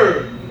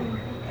nerve.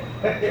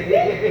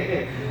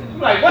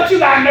 Like, what you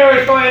got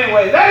nerves for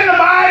anyway? Is that in the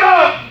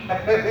Bible?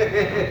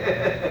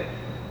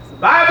 The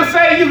Bible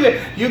says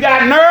you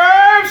got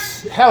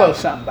nerves. Hello,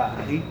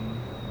 somebody.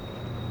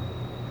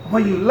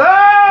 When you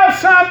love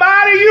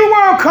somebody, you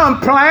won't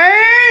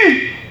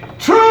complain.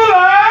 True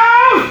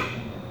love.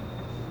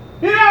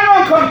 You're not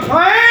going to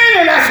complain,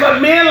 and that's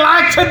what men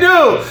like to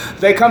do.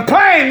 They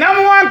complain.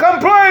 Number one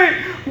complaint,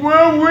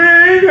 well, we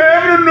ain't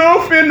having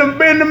enough in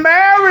the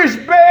marriage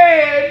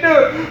bed.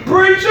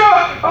 Preacher,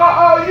 I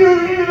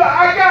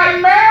got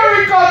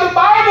married because the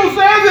Bible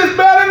says it's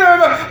better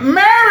to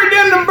marry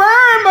than to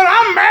burn, but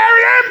I'm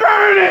married and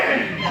burning.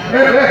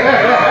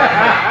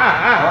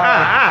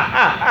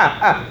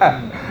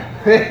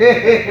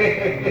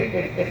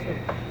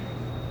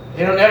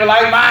 They don't ever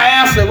like my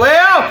answer.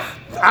 Well,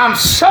 I'm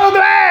so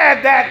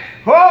glad that,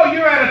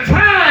 you're at a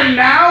time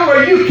now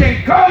where you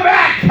can go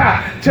back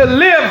to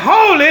live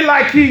holy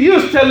like you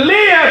used to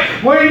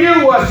live when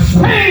you were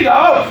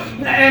single,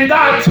 and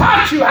God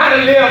taught you how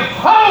to live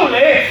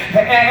holy,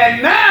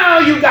 and now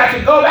you got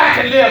to go back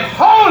and live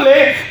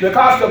holy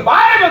because the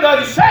Bible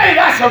doesn't say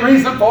that's a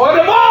reason for a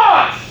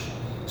divorce.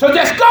 So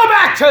just go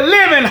back to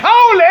living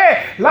holy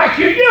like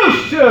you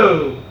used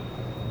to.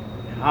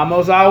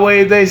 Almost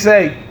always they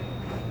say,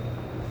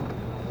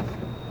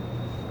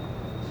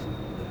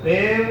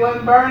 bed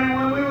wasn't burning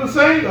when we were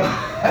single.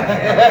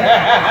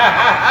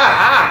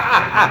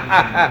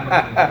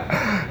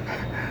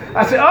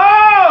 I said,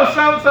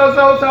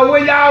 so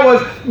when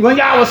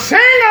y'all was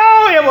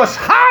single, it was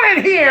hot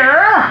in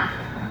here,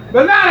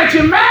 but now that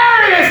you're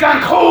married, it's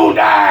done cooled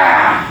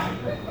down.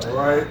 All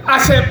right. I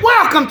said,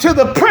 welcome to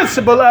the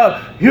principle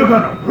of you're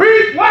gonna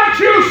reap what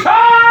you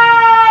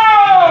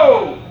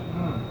sow.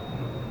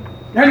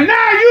 And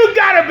now you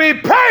gotta be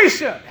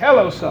patient.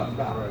 Hello,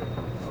 somebody.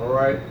 All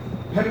right.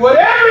 And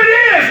whatever it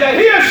is that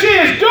he or she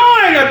is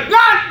doing or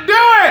not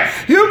doing,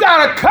 you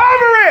got to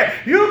cover it.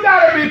 You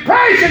got to be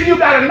patient. You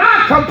got to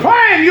not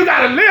complain. You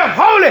got to live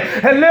holy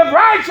and live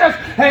righteous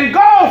and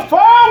go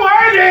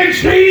forward in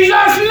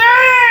Jesus'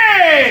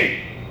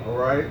 name. All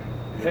right.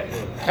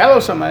 Hello,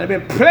 somebody. There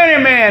have been plenty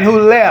of men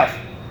who left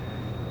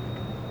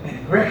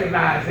and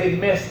recognized they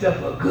messed up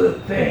a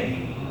good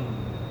thing.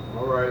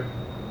 All right.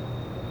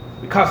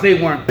 Because they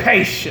weren't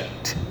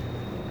patient.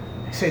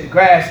 They say the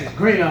grass is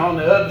greener on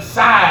the other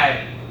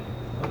side.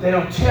 What they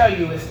don't tell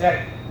you is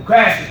that the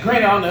grass is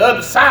greener on the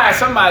other side.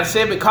 Somebody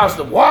said because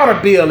the water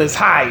bill is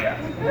higher.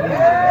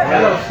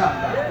 Hello,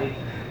 somebody.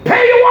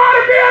 Pay your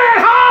water bill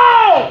at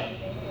home.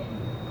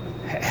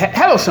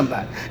 Hello,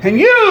 somebody. And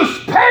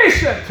use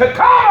patience to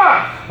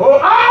cover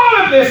all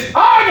of this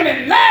arguing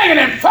and nagging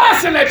and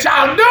fussing that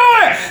y'all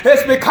doing.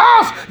 It's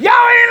because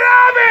y'all ain't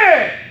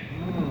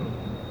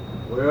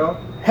loving. Well.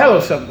 Hello,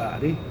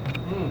 somebody.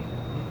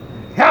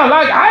 Y'all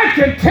like, I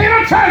continue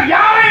to tell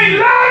y'all ain't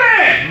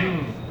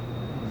loving.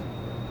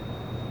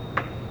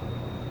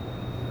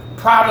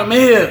 Problem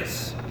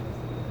is,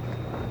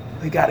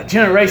 we got a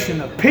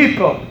generation of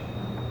people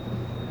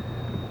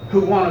who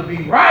want to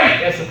be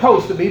right as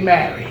opposed to be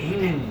married.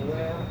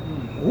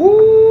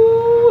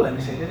 Woo, let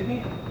me say that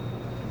again.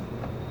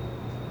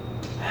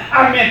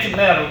 I meant to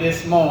meddle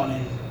this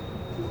morning.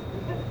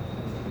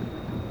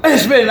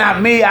 It's really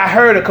not me. I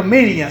heard a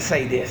comedian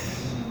say this.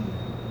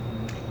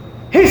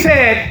 He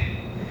said,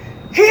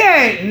 he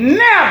ain't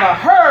never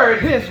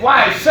heard his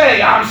wife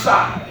say, I'm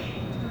sorry.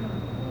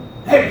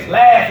 They was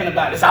laughing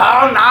about this.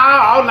 Oh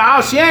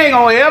no, she ain't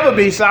gonna ever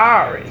be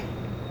sorry.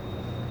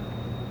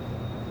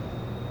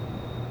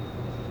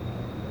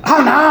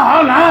 Oh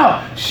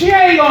no, she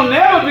ain't gonna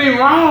never be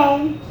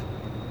wrong.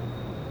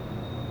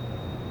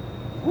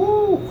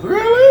 Ooh,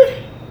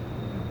 really?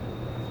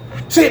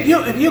 See,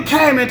 if you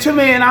came into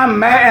me and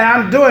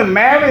I'm doing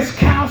marriage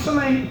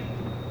counseling,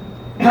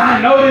 and I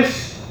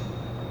notice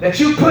that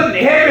you putting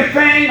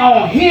everything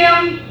on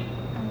him,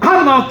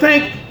 I'm gonna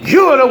think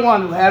you're the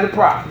one who had a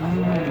problem.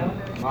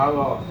 My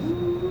Lord.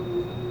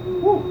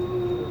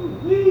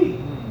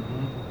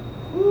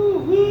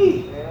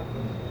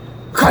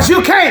 Because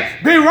you can't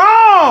be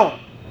wrong.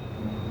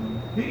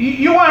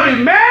 You want to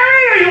be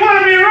married or you want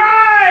to be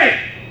right?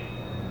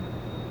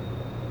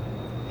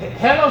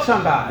 Hello,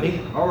 somebody.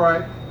 All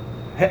right.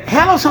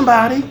 Hello,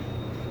 somebody.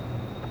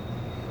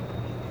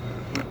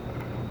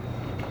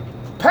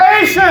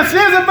 Patience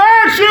is a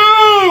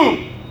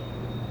virtue.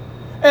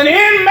 And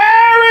in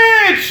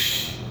marriage,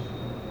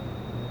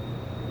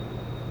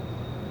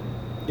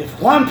 if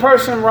one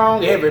person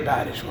wrong,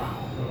 everybody's wrong.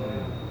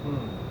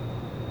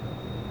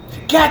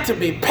 You got to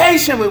be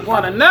patient with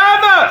one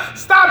another.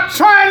 Stop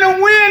trying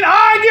to win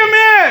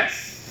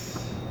arguments.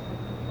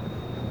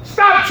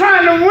 Stop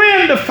trying to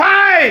win the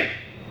fight.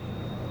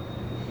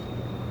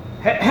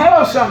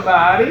 Hello,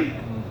 somebody.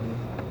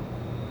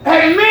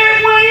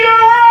 Admit when you're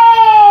wrong.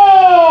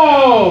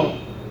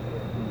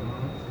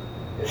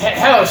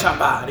 Hello,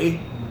 somebody.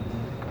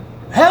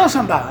 Hello,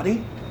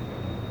 somebody.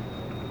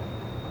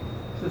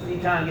 Sister, he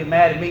trying to get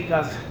mad at me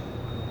because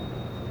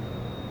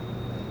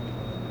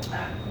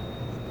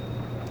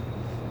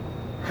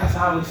I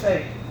always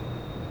say,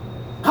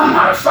 I'm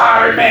not a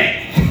sorry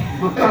man.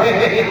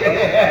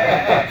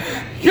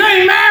 You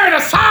ain't married a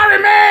sorry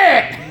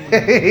man.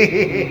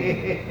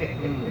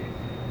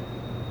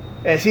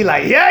 And she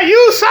like, yeah,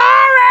 you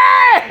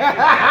sorry.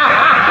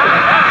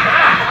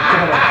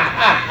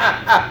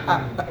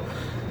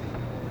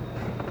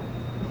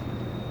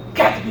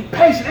 Got to be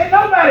patient. Ain't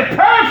nobody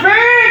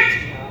perfect.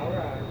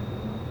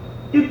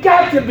 You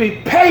got to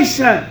be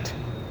patient.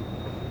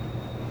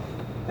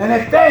 And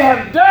if they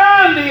have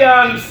done the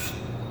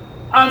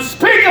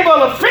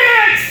unspeakable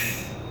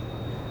offense,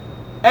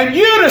 and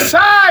you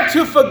decide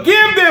to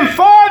forgive them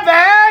for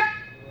that,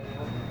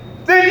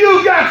 then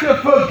you got to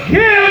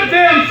forgive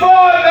them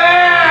for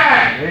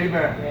that.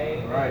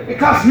 Amen. Right.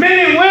 Because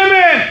many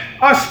women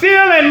are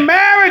still in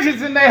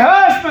marriages and their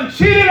husband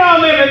cheated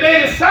on them and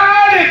they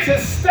decided to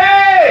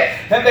stay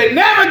and they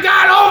never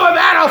got over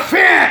that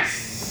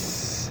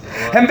offense.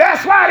 And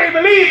that's why they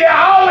believe they're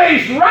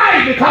always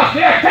right, because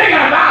they're thinking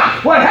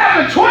about what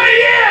happened 20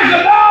 years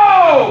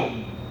ago.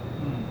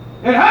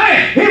 And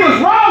honey, he was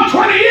wrong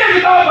 20 years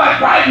ago, but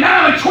right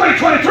now in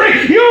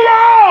 2023, you're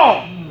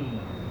wrong.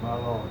 My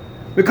Lord.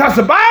 Because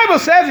the Bible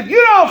says if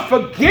you don't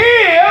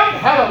forgive,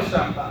 hello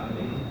somebody,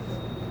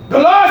 the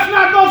Lord's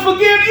not going to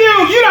forgive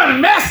you. You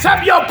done messed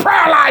up your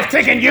prayer life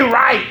thinking you're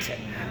right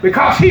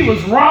because he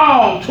was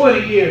wrong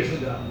 20 years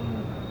ago,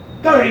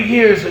 30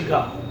 years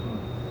ago.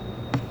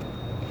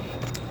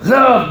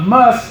 Love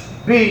must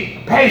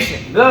be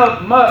patient.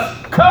 Love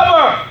must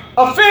cover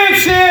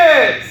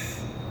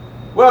offenses,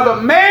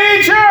 whether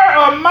major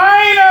or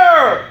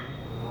minor.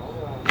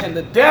 And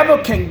the devil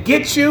can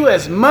get you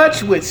as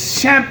much with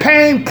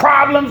champagne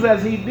problems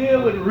as he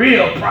did with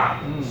real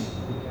problems.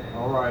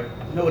 All right.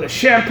 You know what a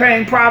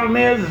champagne problem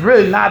is? It's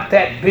really not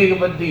that big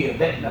of a deal.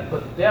 But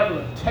the devil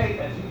will take,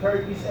 as you've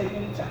heard me say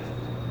many times,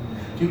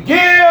 you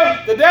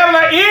give the devil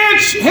an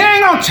inch, he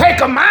ain't going to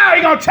take a mile,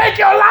 he's going to take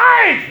your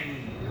life.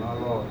 My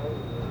Lord.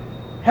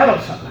 Hello,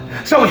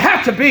 somebody. So we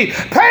have to be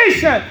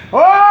patient.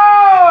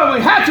 Oh,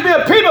 we have to be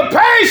a people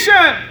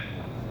patient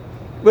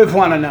with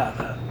one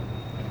another.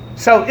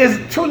 So is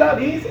true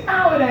love easy?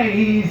 No, it ain't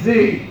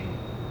easy.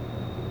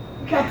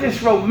 We got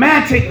this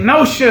romantic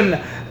notion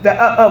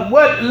of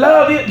what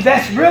love is.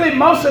 That's really,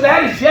 most of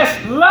that is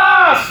just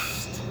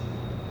lust.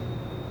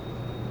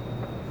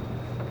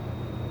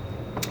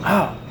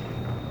 Oh,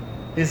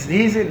 it's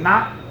easy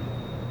not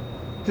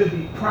to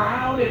be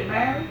proud in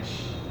marriage.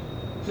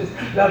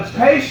 Love is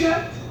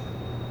patient.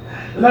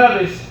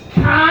 Love is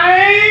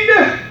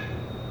kind.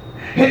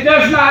 It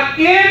does not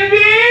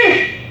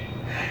envy.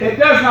 It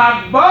does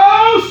not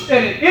boast.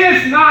 And it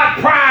is not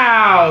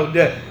proud.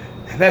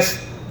 That's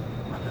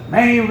one of the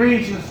main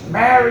reasons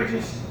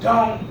marriages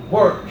don't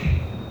work.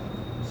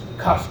 It's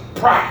because of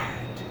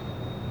pride.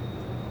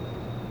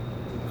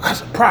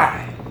 Because of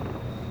pride.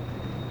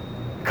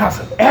 Because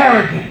of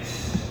arrogance.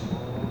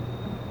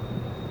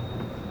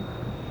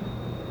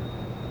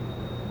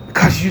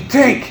 Because you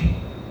think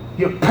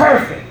you're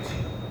perfect.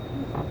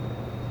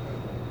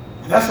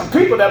 And there's some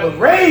people that were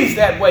raised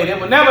that way. They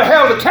were never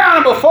held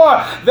accountable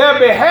for their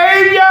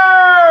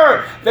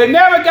behavior. They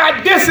never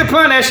got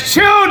disciplined as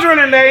children,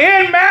 and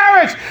they're in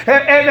marriage,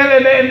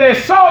 and they're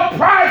so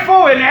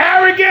prideful and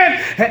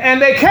arrogant,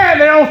 and they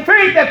don't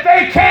think that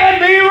they can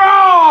be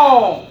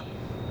wrong.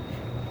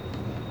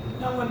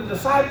 Now, when the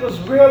disciples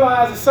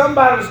realized that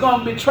somebody was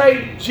going to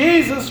betray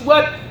Jesus,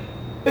 what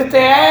did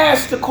they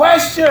ask the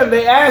question?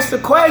 They asked the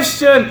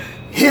question,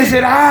 is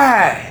it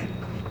I?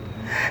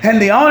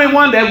 And the only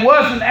one that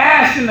wasn't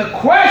asking the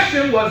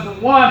question was the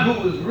one who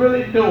was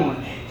really doing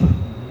it.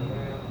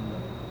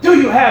 Do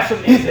you have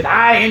some is it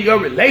I in your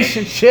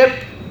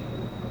relationship?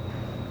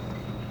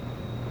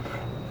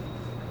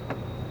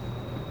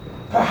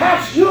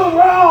 Perhaps you're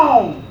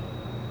wrong.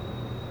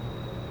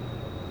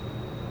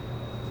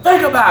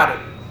 Think about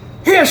it.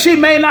 He or she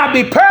may not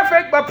be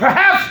perfect, but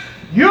perhaps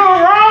you're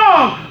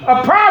wrong.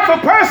 A prideful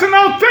person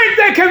don't think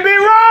they can be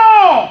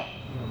wrong.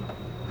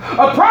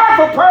 A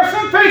prideful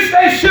person thinks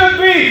they should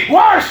be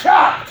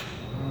worshipped.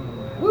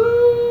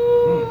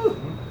 Woo.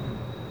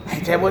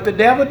 Ain't that what the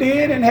devil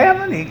did in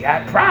heaven? He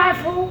got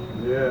prideful.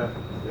 Yeah,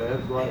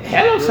 that's right.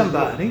 Hello,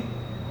 somebody.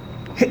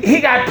 He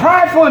got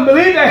prideful and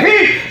believed that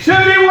he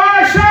should be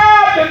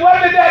worshipped. And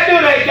what did that do?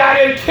 They got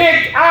him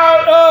kicked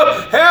out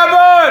of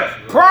heaven.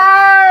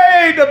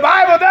 Pride. The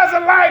Bible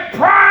doesn't like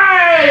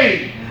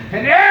pride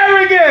and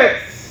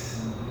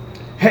arrogance.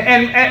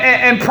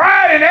 And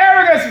pride and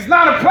arrogance is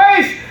not a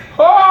place.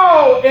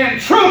 Oh, in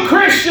true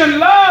Christian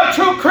love,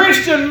 true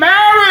Christian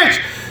marriage,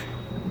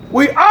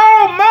 we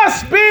all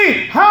must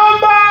be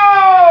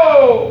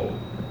humble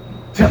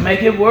to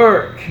make it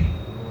work.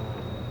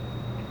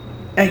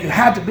 And you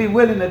have to be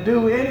willing to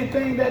do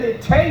anything that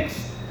it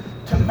takes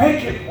to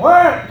make it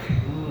work.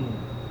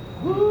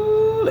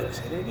 Woo, let's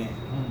say it again.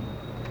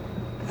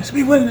 Let's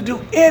be willing to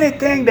do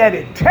anything that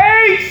it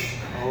takes,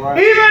 All right.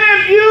 even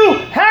if you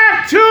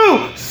have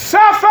to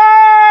suffer.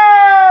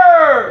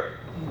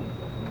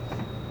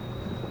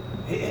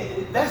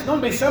 That's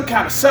going to be some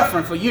kind of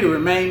suffering for you to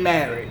remain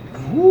married.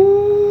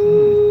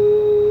 Woo.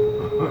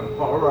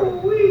 All right.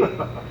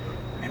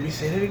 Let me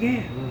say it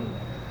again.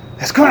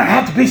 There's going to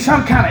have to be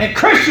some kind of, in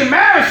Christian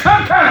marriage,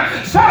 some kind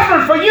of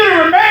suffering for you to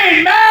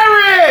remain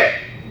married.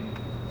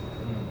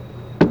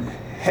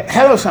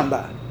 Hello,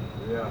 somebody.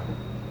 Yeah.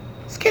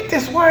 Let's get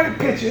this word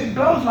picture. It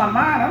blows my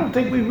mind. I don't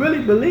think we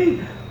really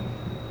believe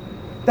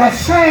that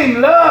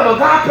same love,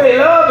 agape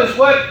love, is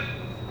what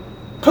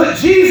put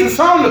Jesus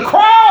on the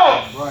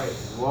cross. Right.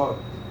 What?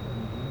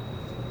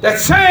 That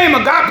same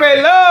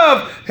agape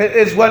love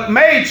is what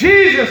made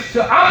Jesus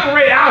to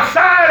operate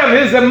outside of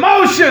his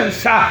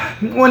emotions.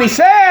 When he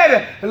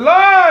said,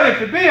 Lord,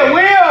 if it be a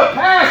will,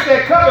 pass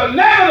that cup.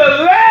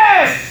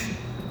 Nevertheless,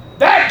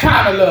 that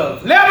kind of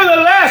love.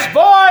 Nevertheless,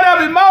 void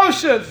of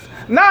emotions.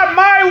 Not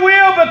my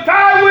will, but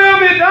thy will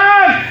be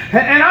done.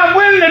 And I'm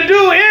willing to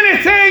do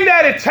anything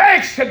that it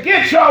takes to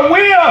get your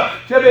will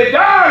to be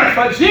done.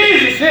 For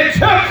Jesus, it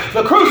took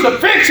the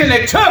crucifixion,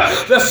 it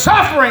took the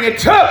suffering, it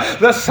took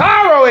the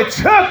sorrow, it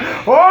took,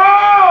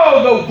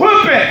 the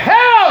whooping.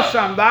 Hell,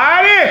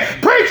 somebody.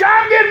 Preacher,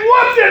 I'm getting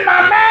whooped in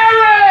my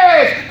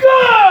marriage.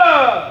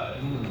 Good.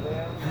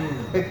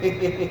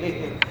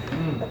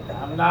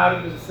 I'm not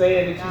even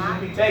saying that you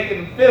should be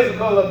taking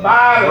physical or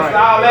violence and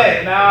all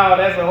that. No,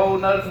 that's a whole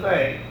nother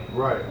thing.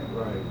 Right.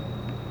 Right.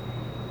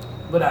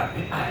 But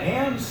I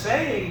am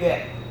saying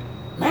that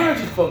marriage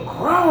is for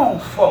grown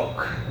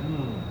folk.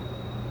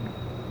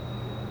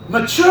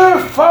 Mature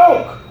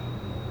folk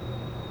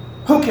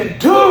who can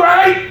do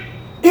right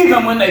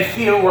even when they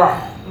feel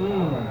wrong.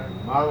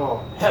 My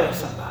Lord. Hello,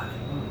 somebody.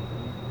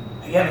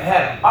 You ever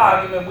had an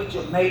argument with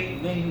your mate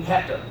and then you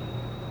gotta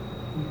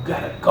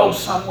go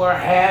somewhere,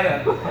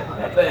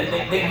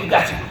 then you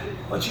got to,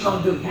 what you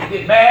gonna do? You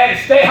get mad and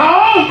stay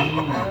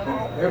home?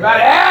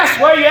 Everybody asks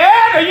where you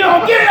at, and you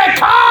don't get in that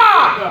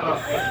car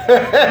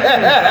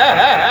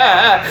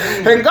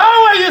and go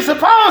where you're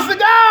supposed to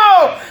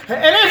go.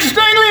 And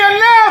interestingly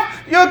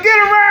enough, you'll get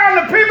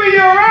around the people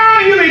you're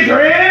around, you'll be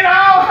grinning.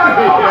 Oh,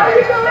 hello, how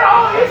you doing?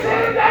 Oh, you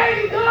said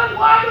today, you doing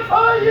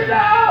wonderful, you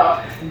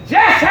know.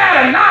 Just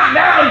had a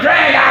knockdown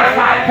drag out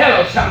fight.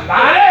 Hello,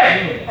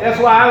 somebody. That's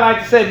why I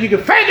like to say, if you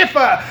can fake it for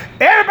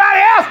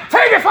everybody else,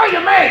 fake it for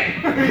your mate.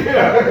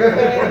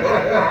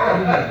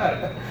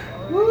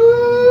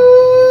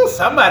 Woo,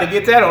 somebody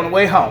get that on the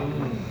way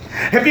home.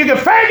 If you can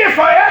fake it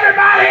for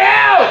everybody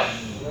else,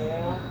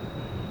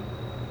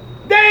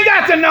 they ain't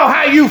got to know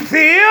how you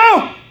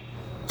feel.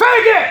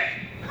 Fake it.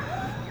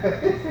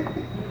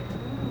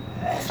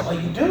 That's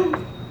what you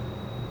do.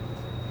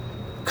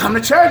 Come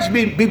to church,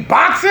 be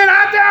boxing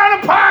out there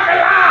on the parking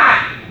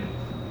lot.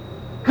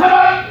 Come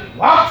up,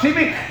 walk, see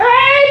me.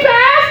 Hey,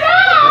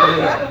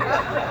 Pastor!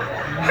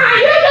 How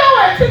you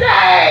doing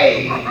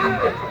today?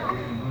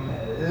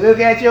 Look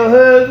at your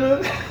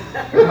husband.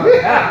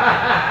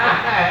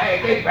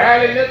 They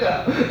barely look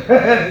up.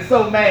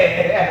 So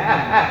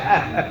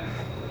mad.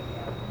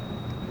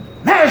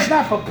 Marriage is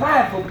not for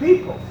prideful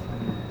people.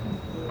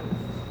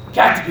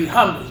 Got to be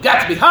humble. You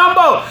got to be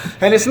humble.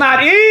 And it's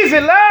not easy.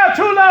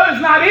 True love is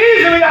not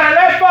easy. We got to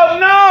let folks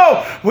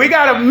know. We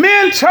got to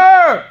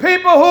mentor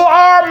people who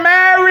are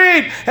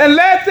married and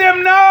let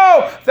them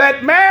know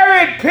that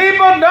married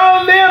people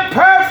don't live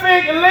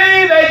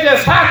perfectly. They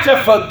just have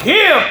to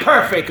forgive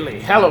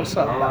perfectly. Hello,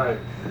 somebody. All right.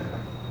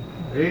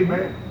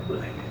 Amen.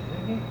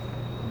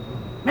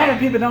 Married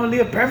people don't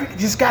live perfect. You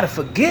just got to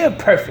forgive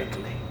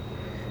perfectly.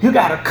 You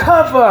got to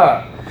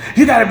cover.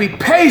 You got to be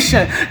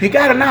patient. You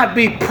got to not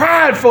be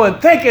prideful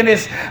and thinking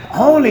it's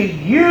only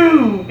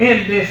you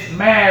in this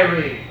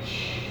marriage.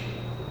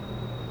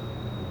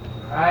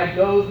 Pride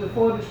goes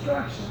before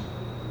destruction,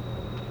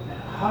 and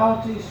a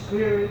haughty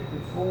spirit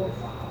before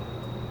fall.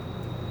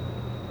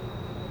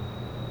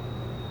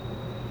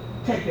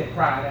 Take that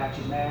pride out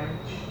your marriage.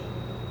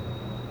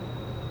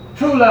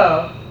 True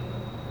love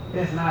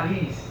is not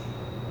easy.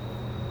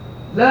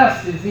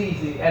 Lust is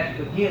easy at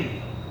the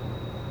beginning.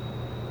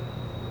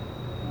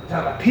 I'm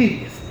talking about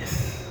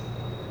peeviousness.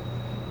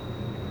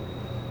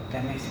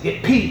 That means to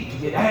get peeved, to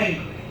get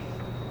angry.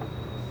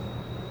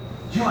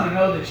 You want to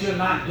know that you're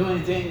not doing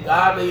anything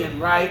godly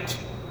and right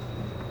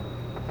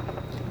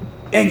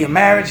in your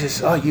marriage?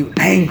 Are you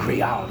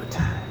angry all the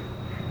time?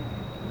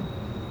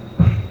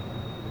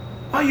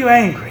 Are you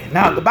angry?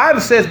 Now, the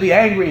Bible says be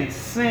angry and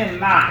sin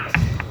not.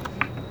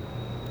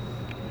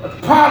 But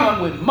the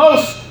problem with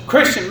most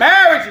Christian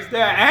marriages,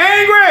 they're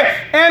angry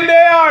and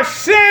they are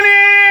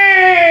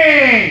sinning.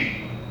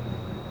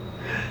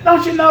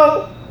 Don't you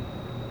know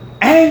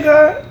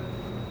anger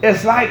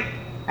is like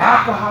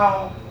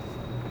alcohol?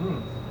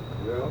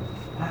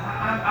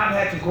 I've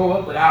had to grow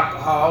up with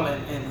alcohol,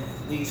 and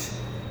these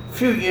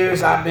few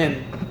years I've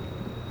been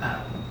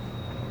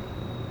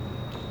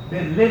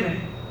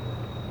living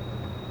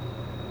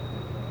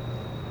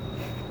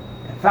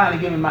and finally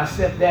giving my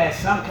stepdad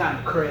some kind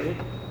of credit.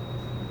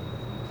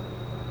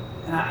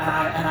 And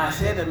I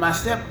said that my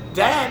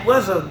stepdad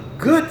was a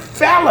good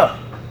fella.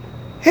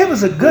 He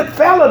was a good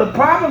fella. The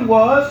problem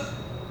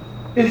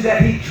is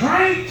that he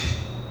drank.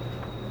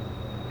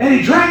 And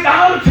he drank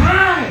all the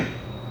time.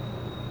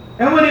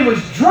 And when he was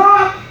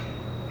drunk,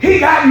 he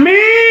got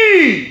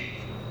mean.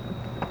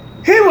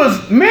 He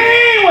was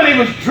mean when he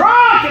was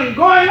drunk and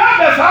going up.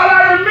 That's all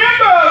I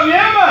remember of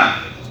him.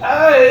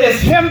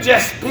 It's him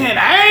just being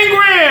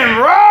angry and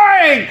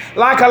roaring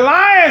like a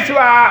lion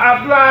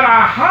throughout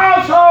our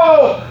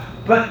household.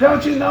 But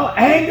don't you know,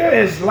 anger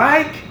is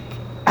like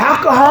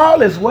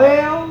alcohol as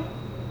well?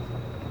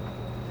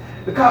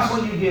 Because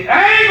when you get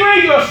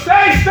angry, you'll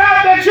say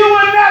stuff that you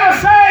would never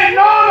say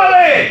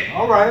normally.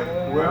 All right.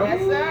 Well,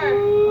 yes,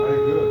 sir.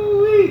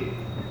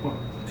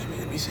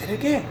 Let me say it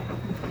again.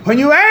 When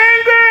you're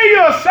angry,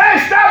 you'll say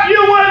stuff you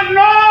wouldn't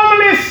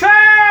normally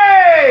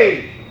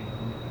say.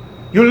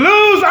 You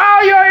lose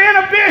all your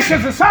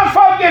inhibitions, and some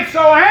folk get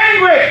so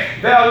angry,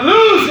 they'll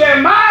lose their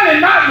mind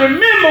and not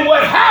remember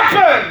what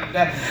happened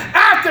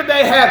after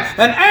they had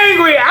an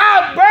angry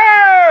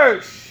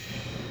outburst.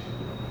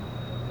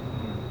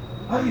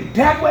 Are you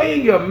that way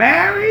in your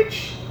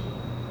marriage?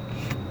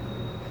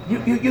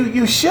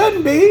 You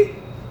shouldn't be.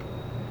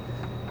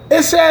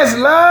 It says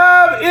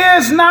love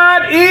is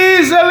not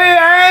easily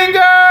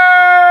angered.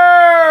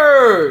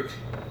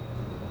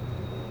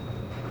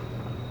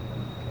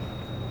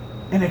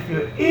 And if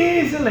you're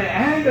easily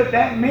angered,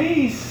 that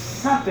means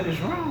something is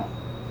wrong.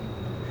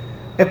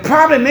 It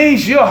probably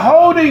means you're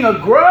holding a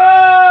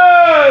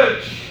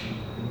grudge.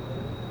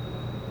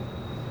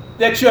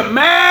 That you're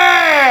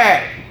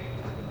mad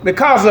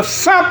because of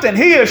something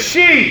he or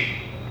she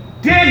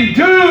didn't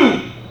do.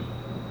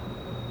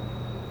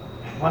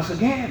 And once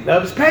again,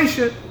 love is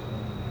patient.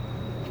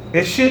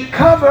 It should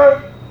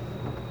cover.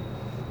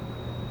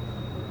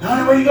 The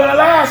only way you're going to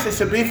last is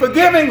to be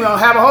forgiving. We're going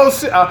to have a whole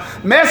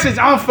message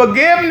on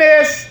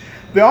forgiveness.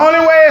 The only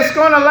way it's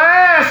going to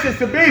last is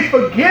to be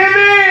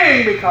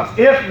forgiving. Because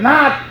if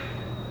not,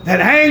 that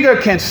anger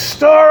can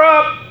store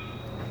up.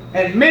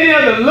 And many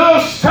of the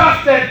little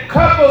stuff that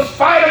couples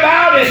fight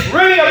about is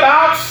really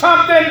about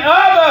something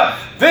other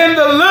than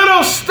the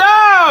little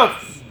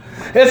stuff.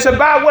 It's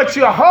about what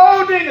you're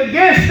holding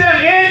against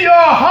them in your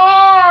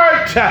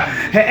heart.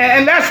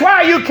 And that's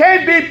why you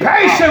can't be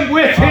patient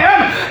with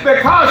him,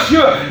 because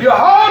you're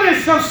holding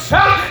some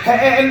stuff.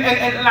 And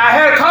I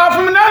had a call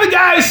from another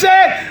guy who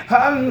said,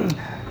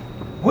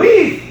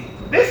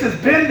 this has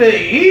been the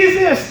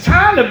easiest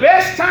time, the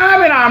best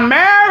time in our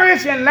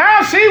marriage, and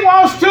now she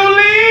wants to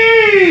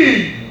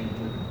leave.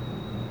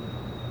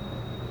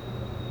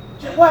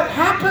 What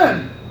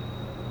happened?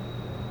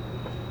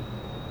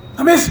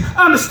 I mean,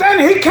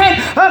 understanding he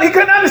couldn't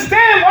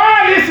understand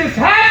why this is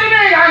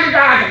happening.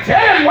 I can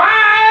tell him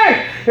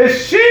why.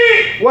 If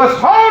she was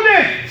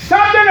holding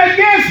something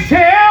against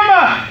him,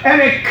 and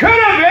it could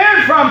have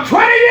been from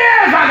 20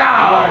 years ago.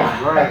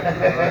 Right.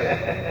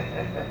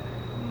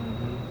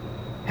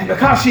 And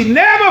because she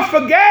never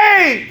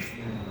forgave,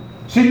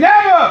 she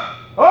never,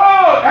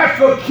 had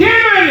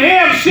forgiven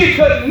him, she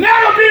could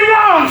never be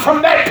wrong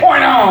from that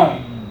point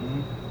on.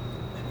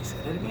 Let me say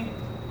that again.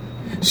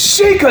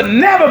 She could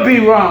never be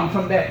wrong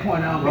from that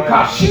point on,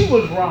 because she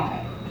was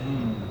wrong.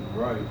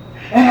 Right.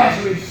 And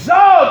as a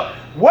result,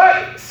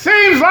 what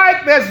seems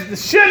like there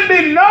shouldn't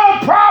be no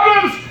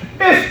problems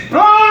is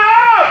blown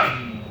up.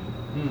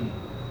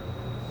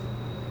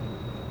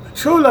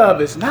 True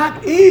love is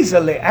not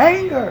easily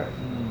angered.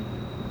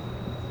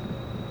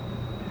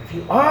 If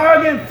you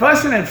arguing,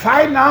 fussing, and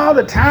fighting all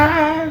the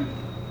time,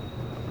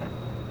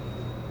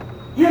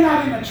 you're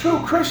not in a true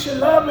Christian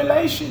love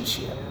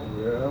relationship.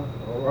 Yeah,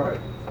 all right.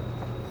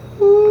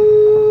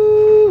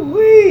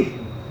 Ooh-wee.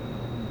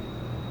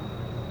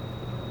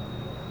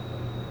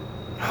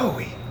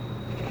 Oh-wee.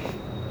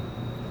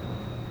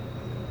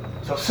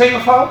 So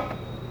single folk,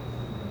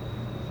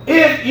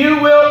 if you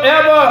will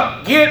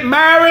ever get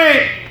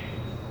married,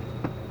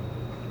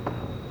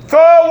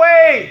 throw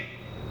away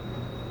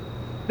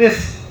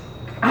this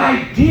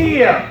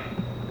idea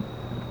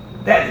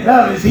that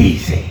love is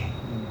easy.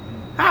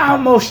 I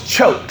almost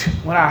choked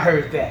when I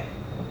heard that.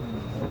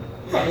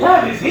 That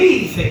love is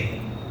easy.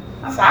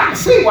 I said, I can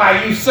see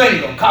why you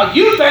single, because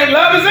you think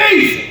love is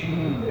easy.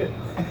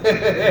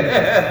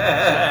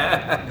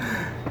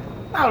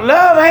 No,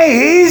 love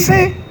ain't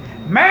easy.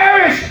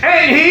 Marriage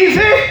ain't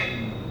easy.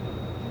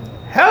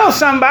 Hello,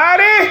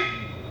 somebody.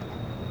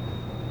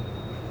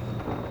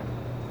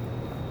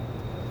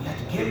 You have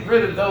to get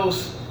rid of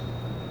those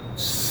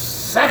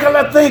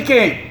secular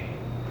thinking.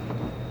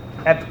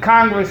 At the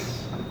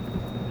Congress,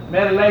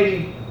 met a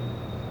lady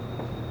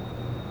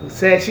who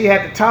said she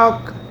had to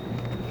talk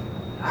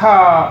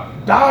her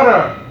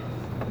daughter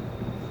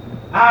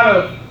out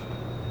of,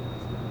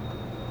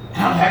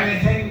 I don't have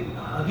anything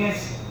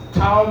against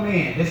tall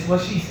men. This is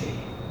what she said.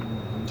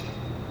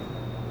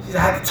 She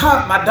said, I had to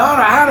talk my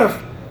daughter out of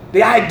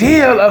the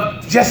ideal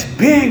of just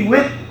being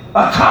with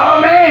a tall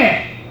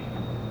man.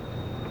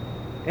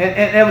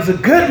 And there was a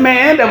good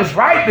man that was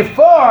right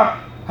before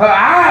her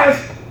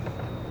eyes,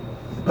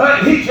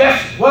 but he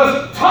just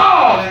wasn't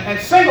tall. And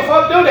single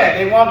folk do that.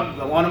 They want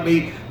to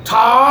be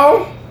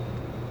tall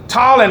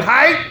in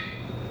height.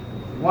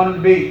 They want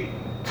them to be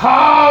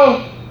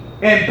tall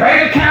in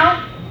bank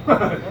account.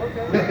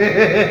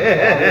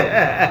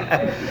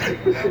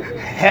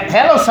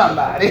 Hello,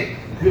 somebody.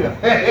 He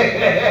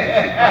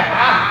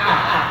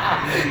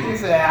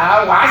said,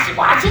 I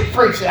watch it,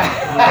 preacher.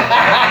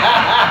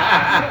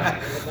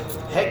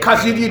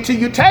 Because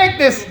you take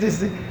this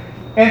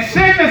in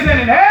sickness and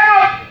in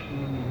health,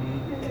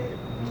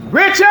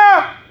 richer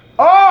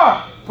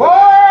or poor.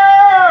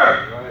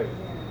 Right.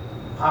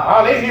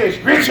 All they hear is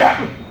richer.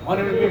 Want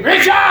to be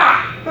richer.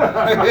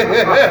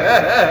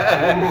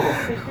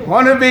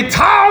 Want to be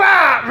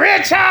taller,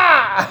 richer,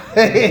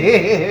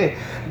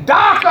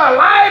 darker,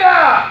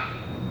 lighter.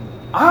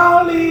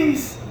 All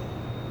these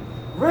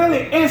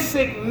really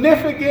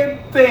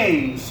insignificant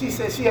things. She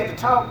said she had to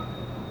talk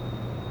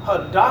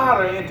her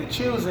daughter into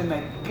choosing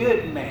a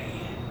good man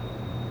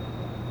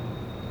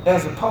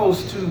as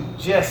opposed to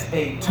just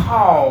a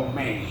tall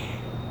man.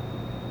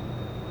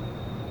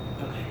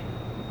 Okay.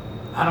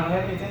 I don't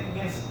have anything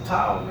against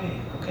tall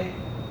men, okay?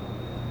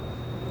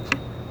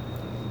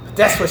 But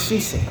that's what she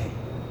said.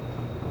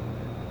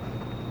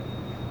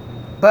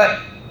 But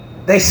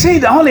they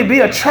seem to only be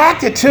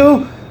attracted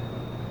to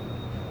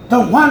the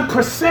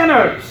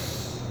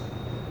 1%ers.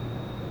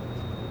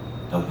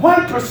 The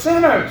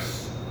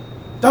 1%ers.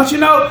 Don't you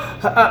know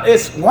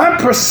it's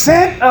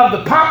 1% of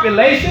the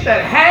population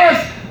that has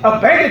a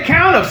bank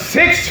account of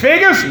 6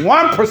 figures?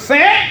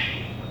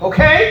 1%?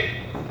 Okay?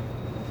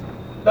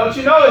 Don't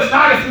you know it's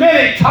not as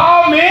many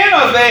tall men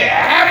as the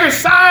average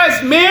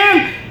sized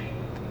men?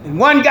 And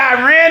one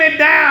guy ran it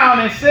down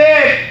and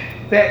said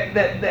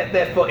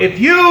that for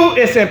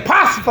it's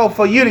impossible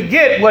for you to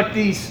get what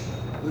these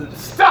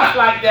stuff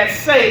like that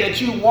say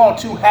that you want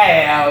to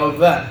have.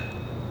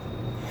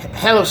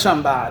 Hello,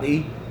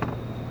 somebody.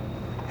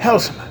 Hello,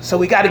 somebody. So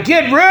we got to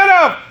get rid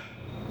of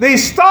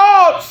these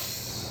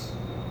thoughts,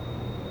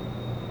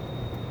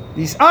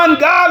 these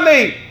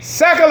ungodly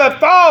secular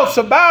thoughts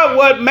about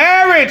what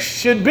marriage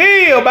should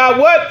be, about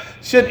what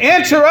should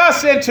enter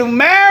us into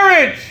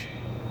marriage.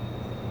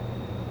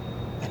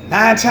 And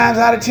 9 times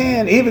out of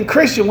 10, even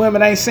Christian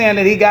women ain't saying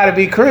that he got to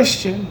be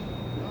Christian.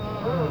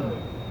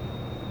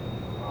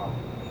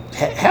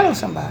 Hello,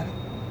 somebody.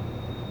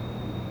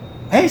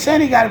 They ain't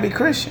saying he got to be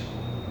Christian.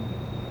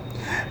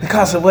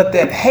 Because of what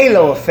that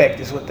halo effect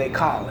is what they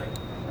call it.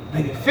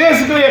 When you're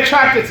physically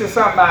attracted to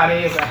somebody,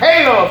 it's a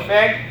halo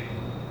effect.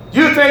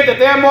 You think that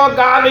they're more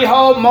godly,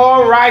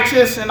 more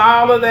righteous, and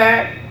all of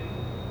that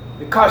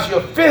because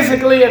you're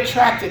physically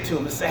attracted to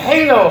them. It's a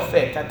halo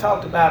effect. I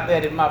talked about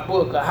that in my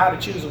book, How to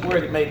Choose a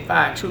Word That May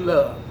Find True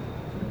Love.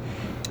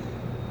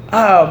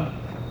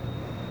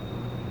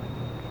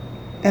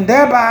 And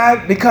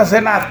thereby, because they're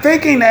not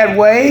thinking that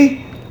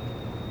way,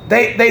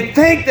 they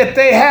think that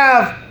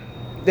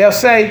they'll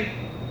say,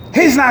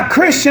 he's not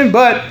Christian,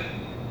 but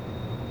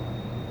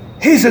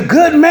he's a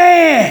good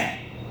man.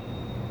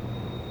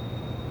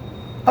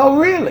 Oh,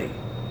 really?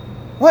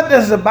 What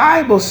does the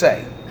Bible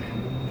say?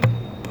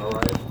 All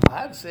right. The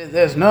Bible says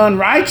there's none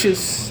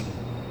righteous.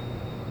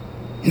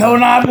 No,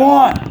 not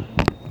one.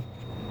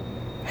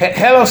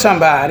 Hello,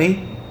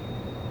 somebody.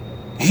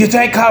 You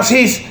think because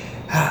he's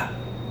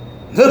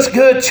looks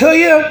good to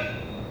you,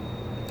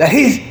 that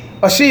he's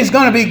or she's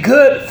going to be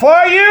good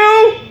for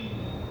you?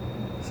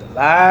 It's a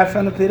lie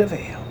from the pit of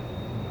hell.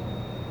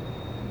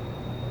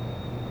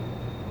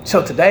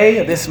 So today,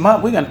 or this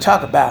month, we're going to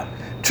talk about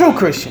true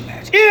Christian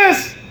marriage.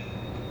 Is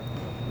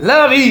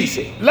love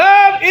easy?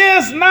 Love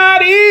is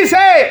not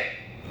easy.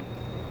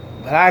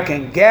 But I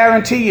can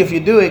guarantee you, if you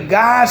do it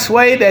God's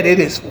way, that it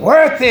is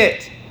worth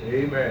it.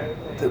 Amen.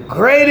 The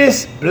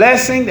greatest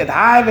blessing that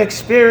I've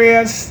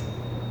experienced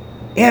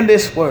in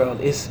this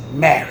world is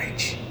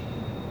marriage.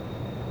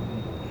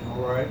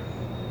 All right.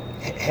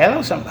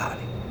 Hello,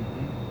 somebody.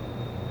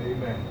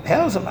 Amen.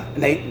 Hello, somebody.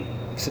 They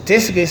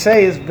statistically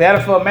say it's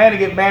better for a man to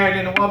get married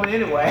than a woman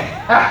anyway.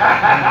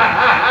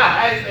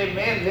 I say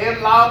men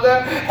live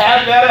longer,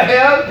 have better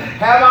health,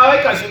 have all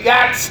that, because you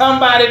got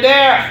somebody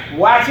there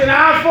watching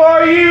out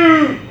for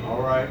you.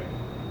 All right.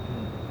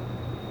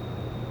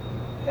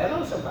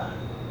 Hello, somebody.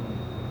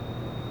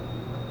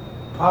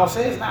 Paul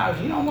says, now,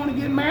 if you don't want to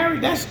get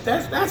married,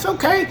 that's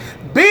okay.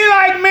 Be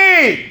like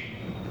me.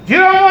 You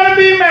don't want to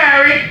be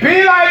married,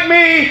 be like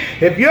me.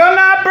 If you're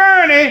not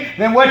burning,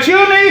 then what you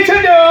need to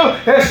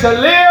do is to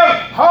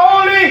live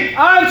holy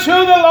unto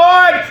the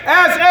Lord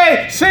as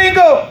a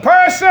single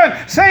person,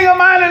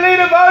 single-mindedly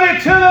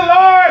devoted to the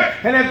Lord.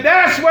 And if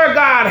that's where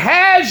God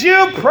has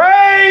you,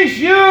 praise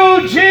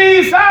you,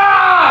 Jesus.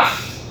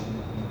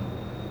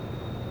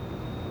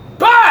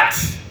 But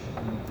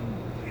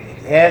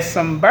there's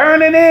some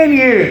burning in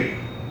you.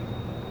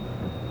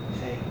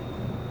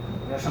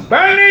 There's some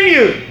burning in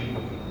you.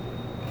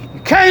 You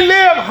can't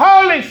live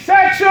holy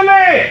sexually.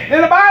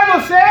 And the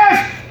Bible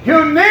says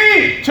you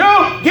need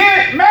to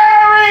get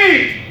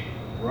married.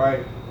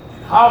 Right.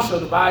 Also,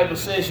 the Bible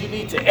says you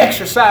need to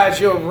exercise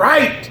your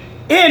right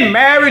in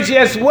marriage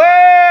as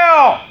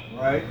well.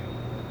 Right.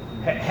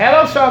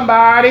 Hello,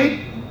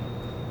 somebody.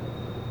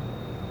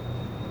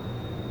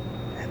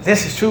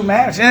 This is true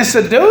marriage. And it's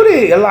a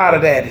duty, a lot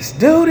of that. It's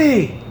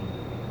duty.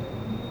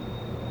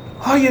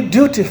 Are you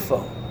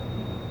dutiful?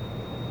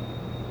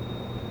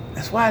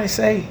 That's why they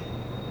say,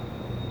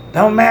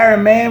 don't marry a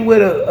man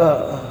with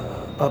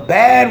a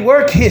bad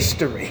work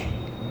history.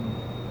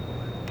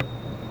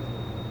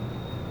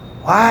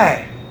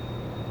 Why?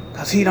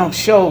 Because he don't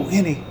show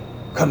any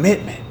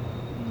commitment.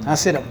 I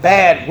said a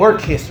bad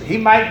work history. He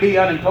might be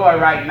unemployed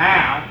right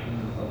now,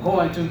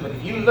 going to, but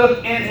if you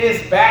look in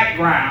his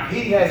background,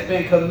 he has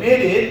been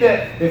committed.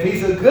 If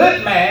he's a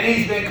good man,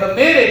 he's been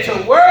committed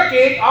to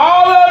working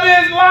all of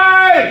his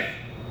life.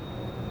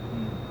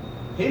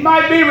 He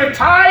might be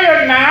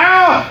retired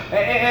now,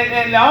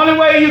 and the only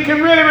way you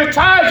can really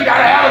retire is you got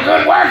to have a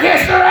good work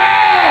history.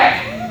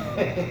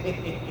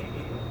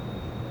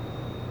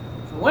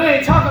 So we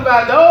ain't talking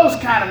about those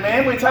kind of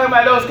men. We're talking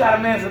about those kind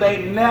of men that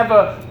ain't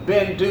never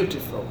been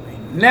dutiful,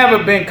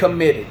 never been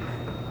committed,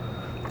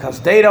 because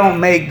they don't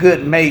make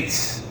good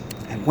mates,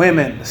 and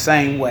women the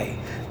same way.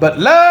 But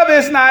love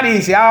is not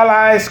easy. All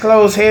eyes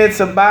closed,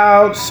 heads are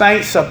bowed,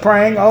 saints are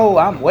praying. Oh,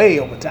 I'm way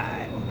over time.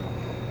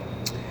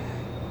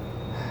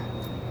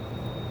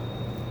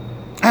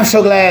 I'm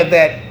so glad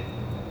that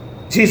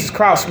Jesus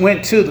Christ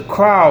went to the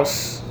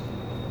cross.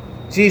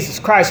 Jesus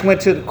Christ went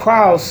to the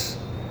cross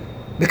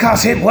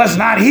because it was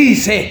not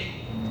easy.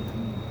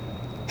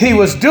 He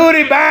was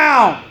duty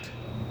bound.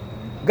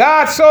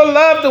 God so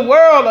loved the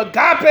world,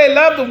 agape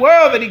loved the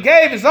world, that he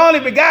gave his only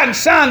begotten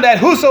son, that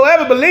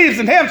whosoever believes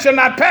in him shall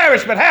not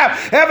perish but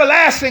have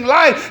everlasting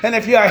life. And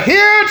if you are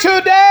here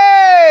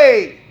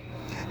today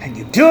and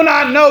you do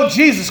not know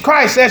Jesus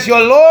Christ as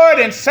your Lord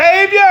and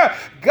Savior,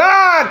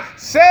 God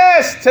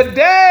says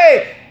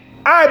today,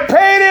 I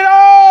paid it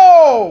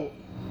all.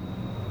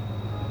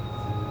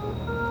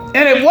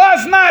 And it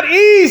was not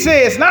easy.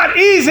 It's not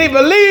easy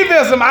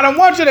believism. I don't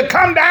want you to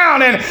come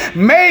down and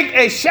make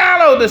a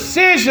shallow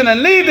decision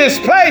and leave this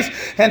place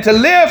and to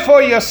live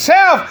for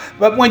yourself.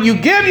 But when you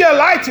give your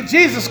life to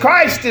Jesus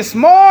Christ this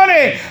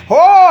morning,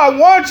 I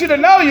want you to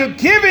know you're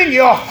giving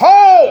your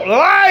whole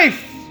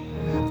life.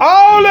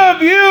 All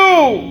of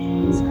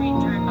you. Screen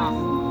turned off.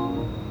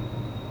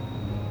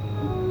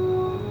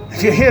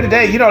 If you're here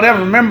today, you don't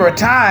ever remember a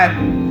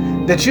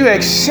time that you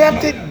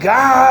accepted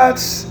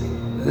God's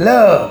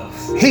love.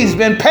 He's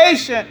been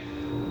patient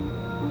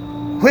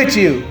with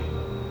you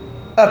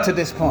up to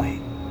this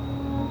point.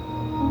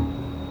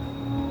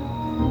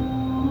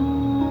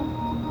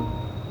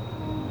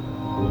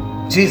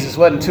 Jesus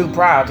wasn't too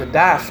proud to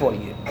die for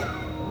you.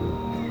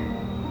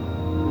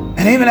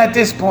 And even at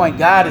this point,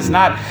 God is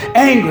not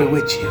angry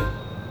with you.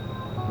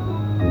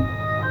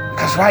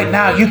 Because right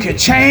now you can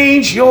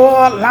change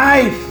your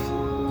life.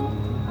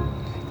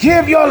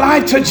 Give your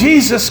life to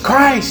Jesus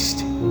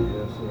Christ.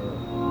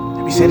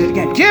 Let me say it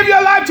again. Give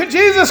your life to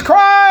Jesus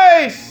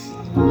Christ.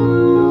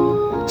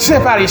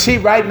 Step out of your seat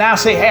right now.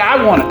 Say, hey,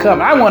 I want to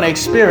come. I want to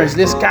experience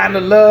this kind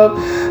of love.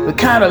 The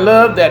kind of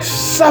love that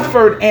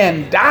suffered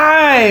and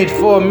died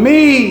for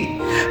me.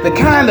 The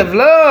kind of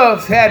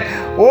love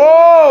that,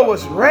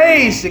 was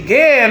raised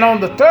again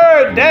on the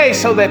third day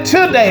so that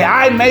today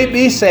I may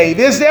be saved.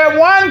 Is there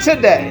one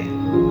today?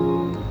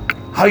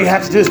 All you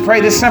have to do is pray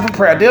this simple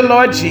prayer. Dear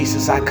Lord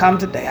Jesus, I come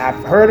today.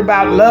 I've heard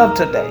about love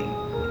today.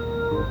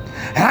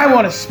 And I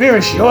want to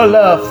experience your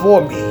love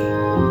for me.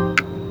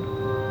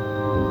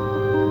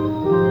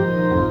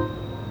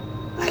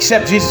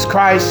 Accept Jesus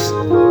Christ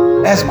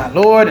as my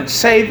Lord and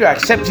Savior. I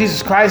accept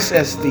Jesus Christ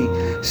as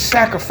the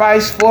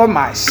sacrifice for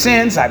my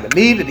sins. I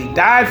believe that he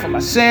died for my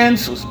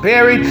sins, was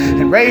buried,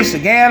 and raised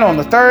again on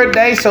the third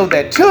day so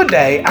that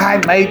today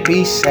I may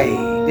be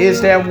saved.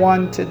 Is there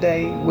one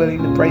today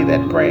willing to pray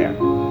that prayer?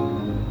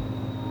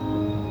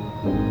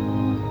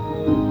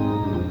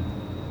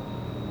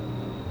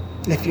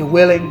 If you're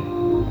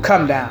willing,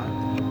 come down.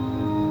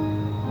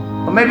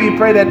 Or maybe you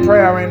pray that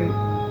prayer in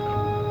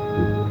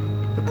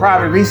the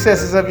private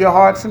recesses of your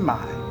hearts and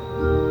mind.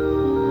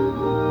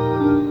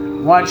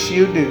 Once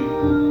you do,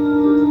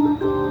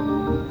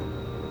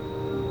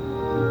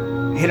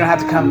 you don't have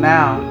to come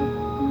now.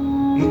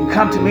 You can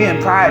come to me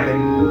in private,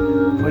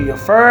 for your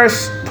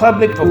first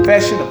public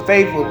profession of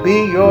faith will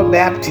be your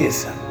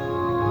baptism.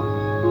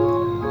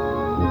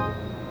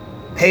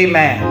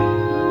 Amen.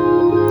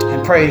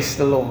 And praise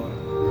the Lord.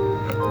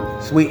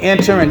 As we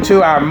enter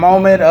into our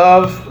moment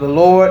of the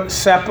Lord's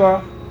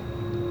Supper,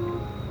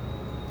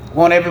 I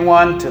want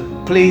everyone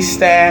to please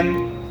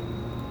stand.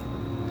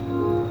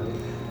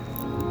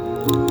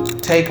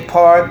 Take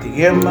apart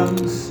the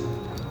emblems.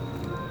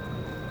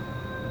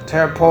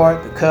 Tear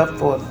apart the cup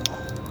for the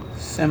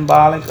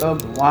symbolic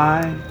of the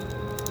wine.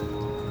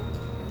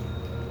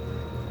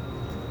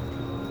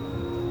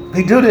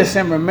 We do this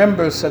in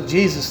remembrance of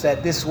Jesus,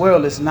 that this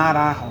world is not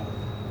our home.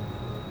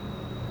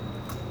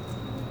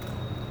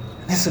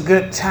 It's a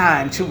good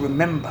time to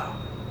remember,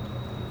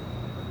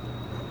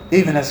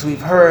 even as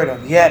we've heard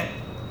of yet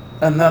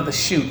another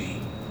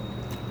shooting,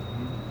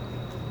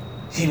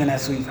 even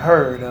as we've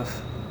heard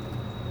of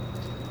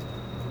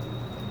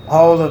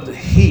all of the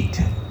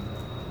heat,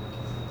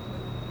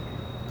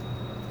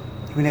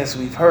 even as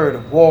we've heard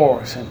of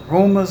wars and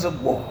rumors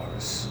of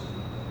wars.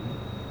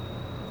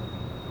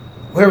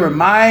 We're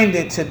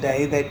reminded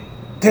today that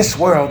this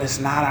world is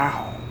not our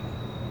home,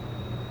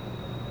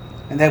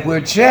 and that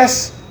we're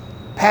just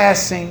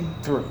passing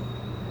through.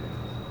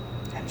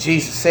 And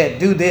Jesus said,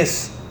 do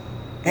this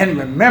in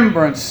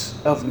remembrance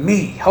of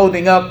me,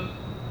 holding up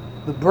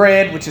the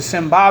bread, which is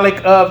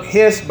symbolic of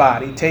his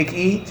body. Take,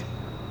 eat.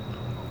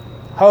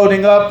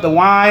 Holding up the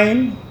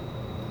wine,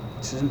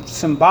 which is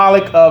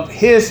symbolic of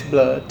his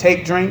blood.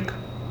 Take, drink.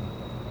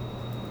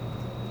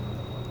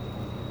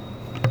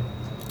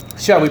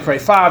 Shall we pray?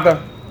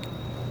 Father,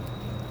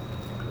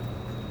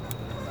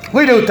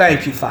 we do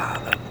thank you,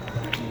 Father.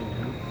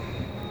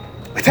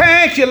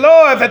 Thank you,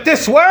 Lord, that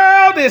this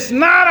world is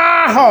not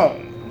our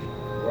home.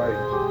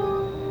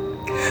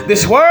 Right.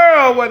 This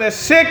world where there's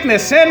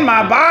sickness in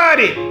my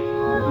body.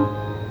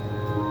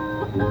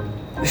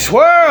 This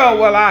world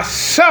where I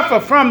suffer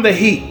from the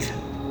heat.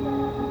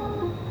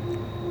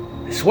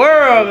 This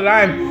world that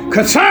I'm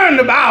concerned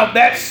about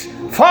that's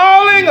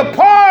falling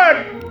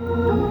apart.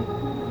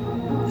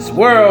 This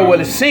world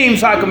where it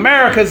seems like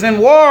America's in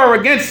war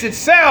against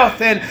itself,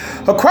 and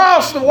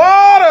across the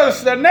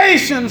waters, the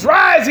nations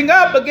rising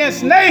up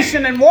against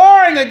nation and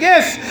warring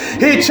against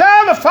each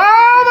other.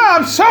 Father,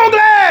 I'm so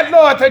glad,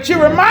 Lord, that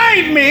you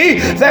remind me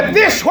that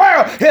this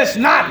world is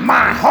not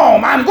my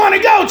home. I'm going to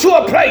go to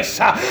a place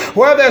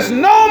where there's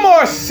no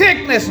more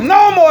sickness,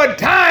 no more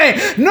dying,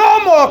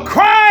 no more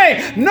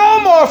crying, no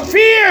more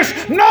fears,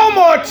 no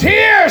more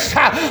tears.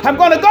 I'm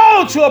going to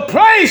go to a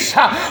place,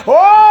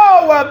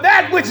 where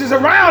that which is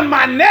around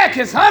my neck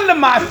is under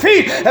my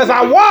feet as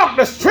I walk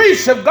the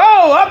streets of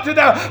gold up to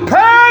the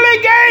pearly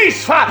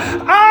gates.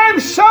 I'm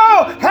so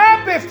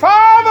happy,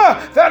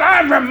 Father, that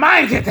I'm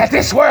reminded that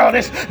this world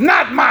is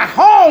not my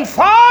home,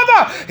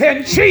 Father,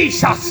 in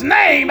Jesus'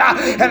 name.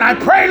 And I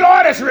pray,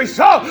 Lord, as a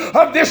result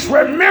of this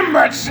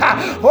remembrance,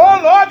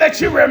 Lord, that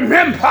you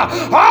remember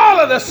all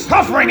of the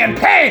suffering and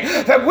pain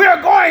that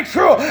we're going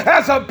through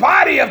as a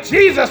body of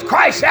Jesus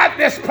Christ at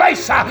this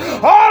place.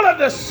 All of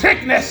the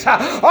sickness,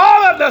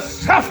 all of the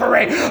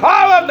suffering,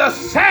 all of the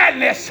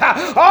sadness,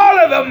 all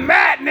of the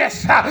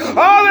madness,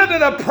 all of the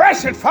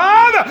depression.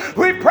 Father,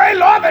 we pray,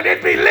 Lord, that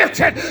it be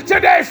lifted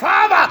today,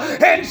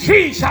 Father, in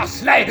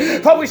Jesus'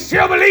 name. For we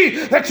still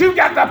believe that you've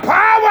got the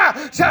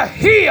power to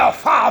heal,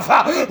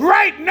 Father,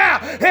 right now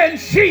in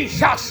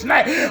Jesus'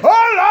 name.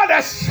 Oh, Lord,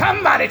 there's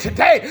somebody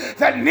today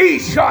that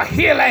needs your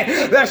healing.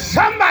 There's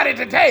somebody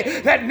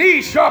today that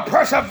needs your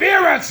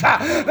perseverance.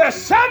 There's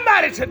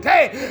somebody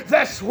today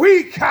that's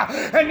weak.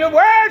 And your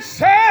word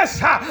says,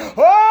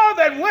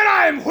 that when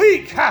I'm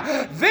weak,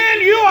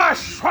 then you are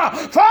strong.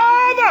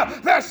 Father,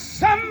 there's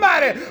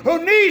somebody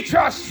who needs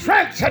your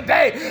strength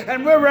today.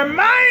 And we're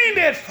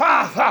reminded,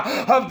 Father,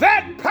 of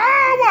that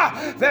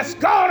power that's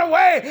gone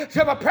away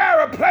to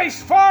prepare a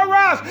place for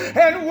us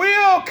and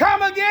will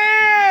come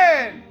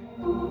again.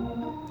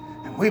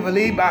 And we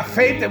believe by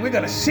faith that we're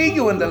going to see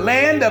you in the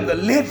land of the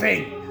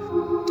living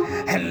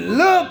and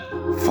look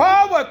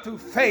forward through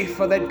faith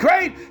for that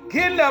great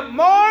getting up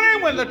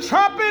morning when the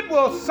trumpet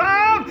will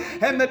sound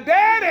and the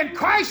dead in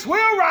Christ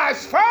will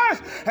rise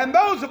first, and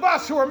those of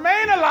us who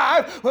remain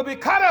alive will be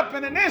caught up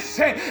in an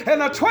instant, in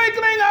the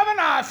twinkling of an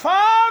eye.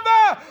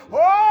 Father,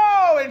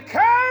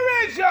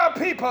 encourage your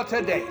people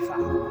today,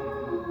 Father.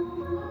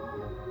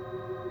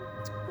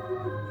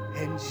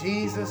 In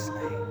Jesus'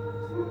 name.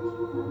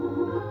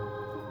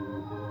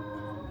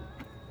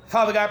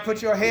 Father God,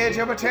 put your hedge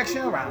of protection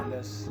around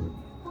us.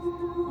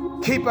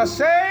 Keep us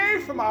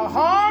safe from all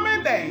harm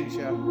and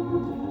danger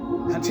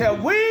until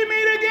we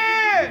meet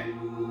again.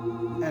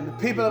 And the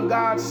people of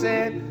God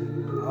said, Amen.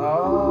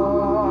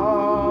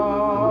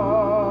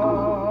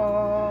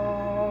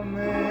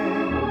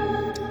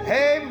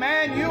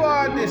 Amen. You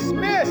are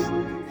dismissed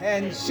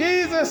in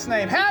Jesus'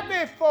 name.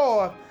 Happy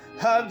 4th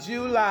of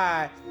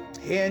July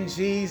in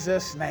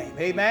Jesus' name.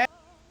 Amen.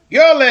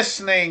 You're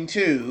listening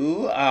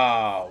to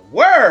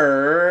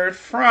Word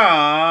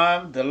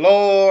from the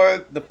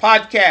Lord, the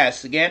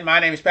podcast. Again,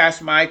 my name is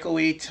Pastor Michael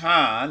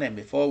Eaton, and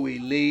before we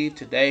leave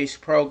today's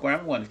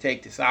program, I want to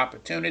take this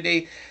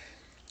opportunity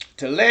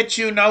to let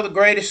you know the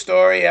greatest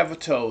story ever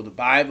told. The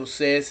Bible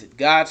says that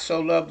God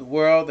so loved the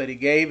world that he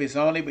gave his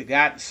only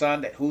begotten Son,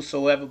 that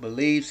whosoever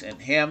believes in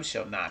him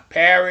shall not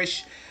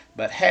perish,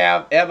 but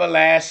have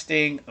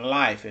everlasting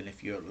life. And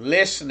if you're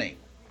listening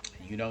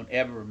and you don't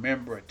ever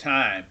remember a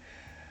time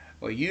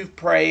where you've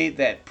prayed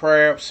that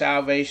prayer of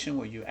salvation,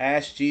 where you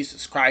asked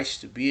Jesus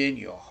Christ to be in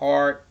your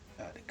heart,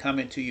 to come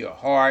into your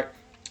heart,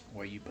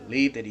 where you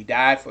believe that he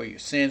died for your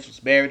sins,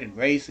 was buried, and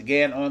raised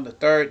again on the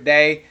third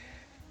day,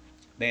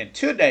 then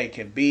today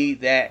can be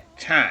that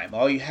time.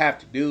 All you have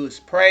to do is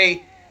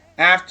pray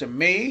after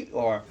me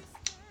or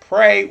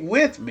pray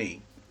with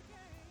me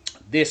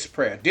this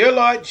prayer. Dear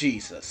Lord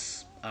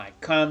Jesus, I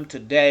come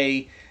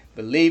today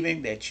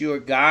believing that you are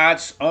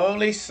God's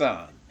only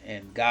Son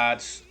and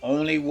God's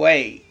only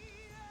way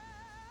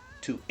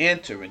to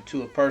enter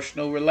into a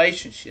personal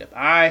relationship.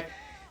 I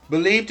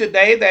believe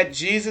today that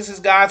Jesus is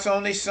God's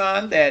only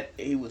Son, that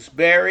he was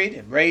buried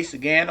and raised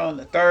again on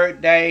the third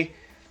day,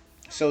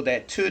 so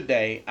that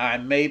today I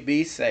may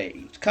be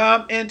saved.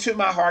 Come into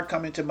my heart,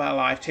 come into my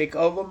life, take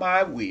over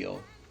my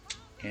will.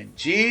 In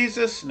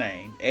Jesus'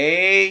 name,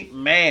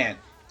 amen.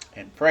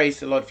 And praise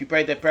the Lord. If you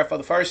prayed that prayer for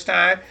the first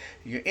time,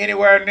 you're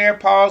anywhere near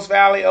Pauls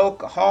Valley,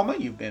 Oklahoma,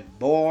 you've been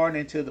born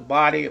into the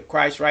body of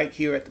Christ right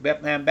here at the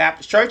Bethlehem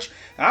Baptist Church.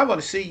 And I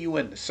want to see you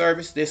in the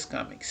service this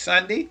coming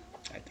Sunday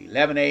at the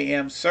 11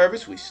 a.m.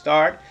 service. We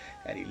start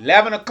at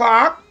 11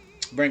 o'clock.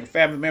 Bring a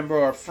family member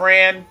or a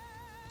friend.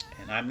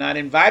 And I'm not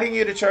inviting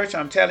you to church.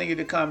 I'm telling you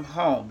to come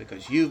home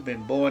because you've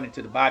been born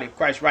into the body of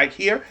Christ right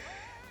here.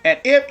 And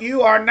if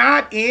you are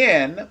not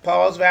in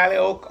Pauls Valley,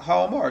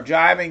 Oklahoma, or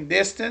driving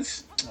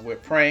distance, we're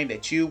praying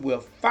that you will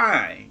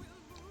find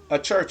a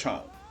church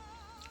home.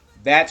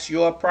 That's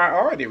your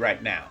priority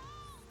right now.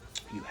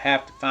 You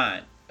have to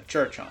find a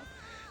church home.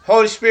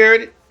 Holy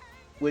Spirit,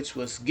 which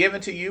was given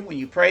to you when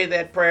you pray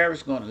that prayer,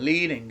 is going to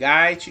lead and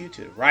guide you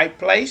to the right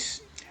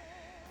place.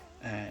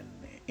 And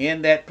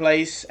in that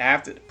place,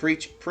 after the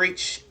preach,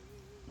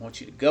 I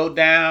want you to go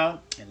down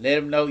and let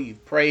them know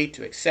you've prayed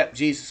to accept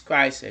Jesus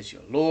Christ as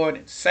your Lord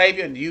and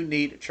Savior, and you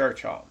need a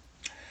church home.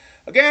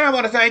 Again, I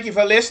want to thank you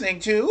for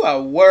listening to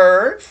A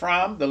Word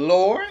from the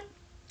Lord.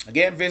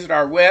 Again, visit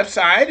our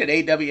website at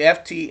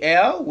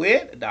AWFTL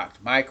with Dr.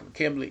 Michael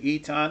Kimberly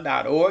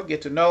Eaton.org.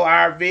 Get to know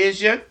our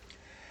vision.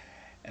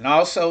 And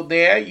also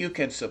there, you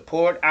can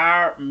support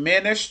our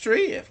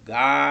ministry if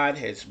God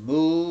has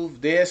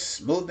moved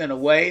in a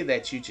way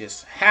that you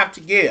just have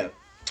to give.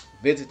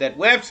 Visit that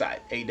website,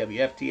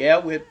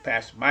 AWFTL with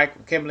Pastor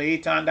Michael Kimberly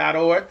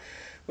Eaton.org.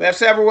 We have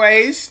several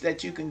ways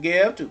that you can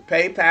give to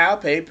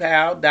PayPal,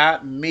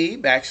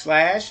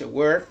 paypal.me/A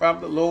Word from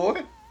the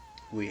Lord.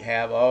 We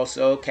have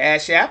also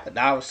Cash App,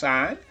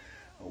 $,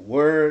 A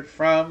Word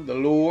from the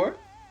Lord.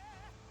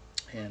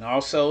 And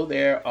also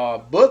there are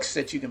books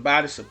that you can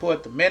buy to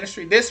support the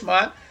ministry. This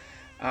month,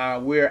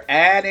 we're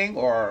adding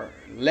or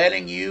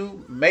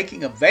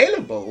making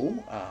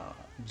available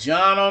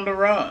John on the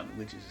Run,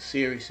 which is a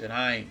series that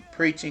I'm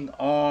preaching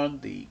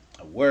on the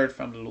Word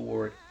from the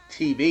Lord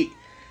TV.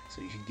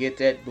 So you can get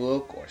that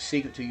book or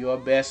Secret to Your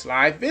Best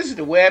Life. Visit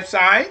the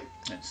website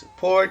and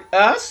support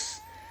us.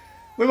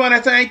 We want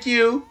to thank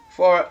you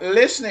for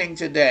listening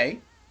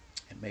today.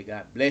 And may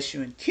God bless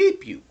you and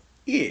keep you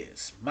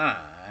is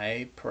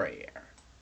my prayer.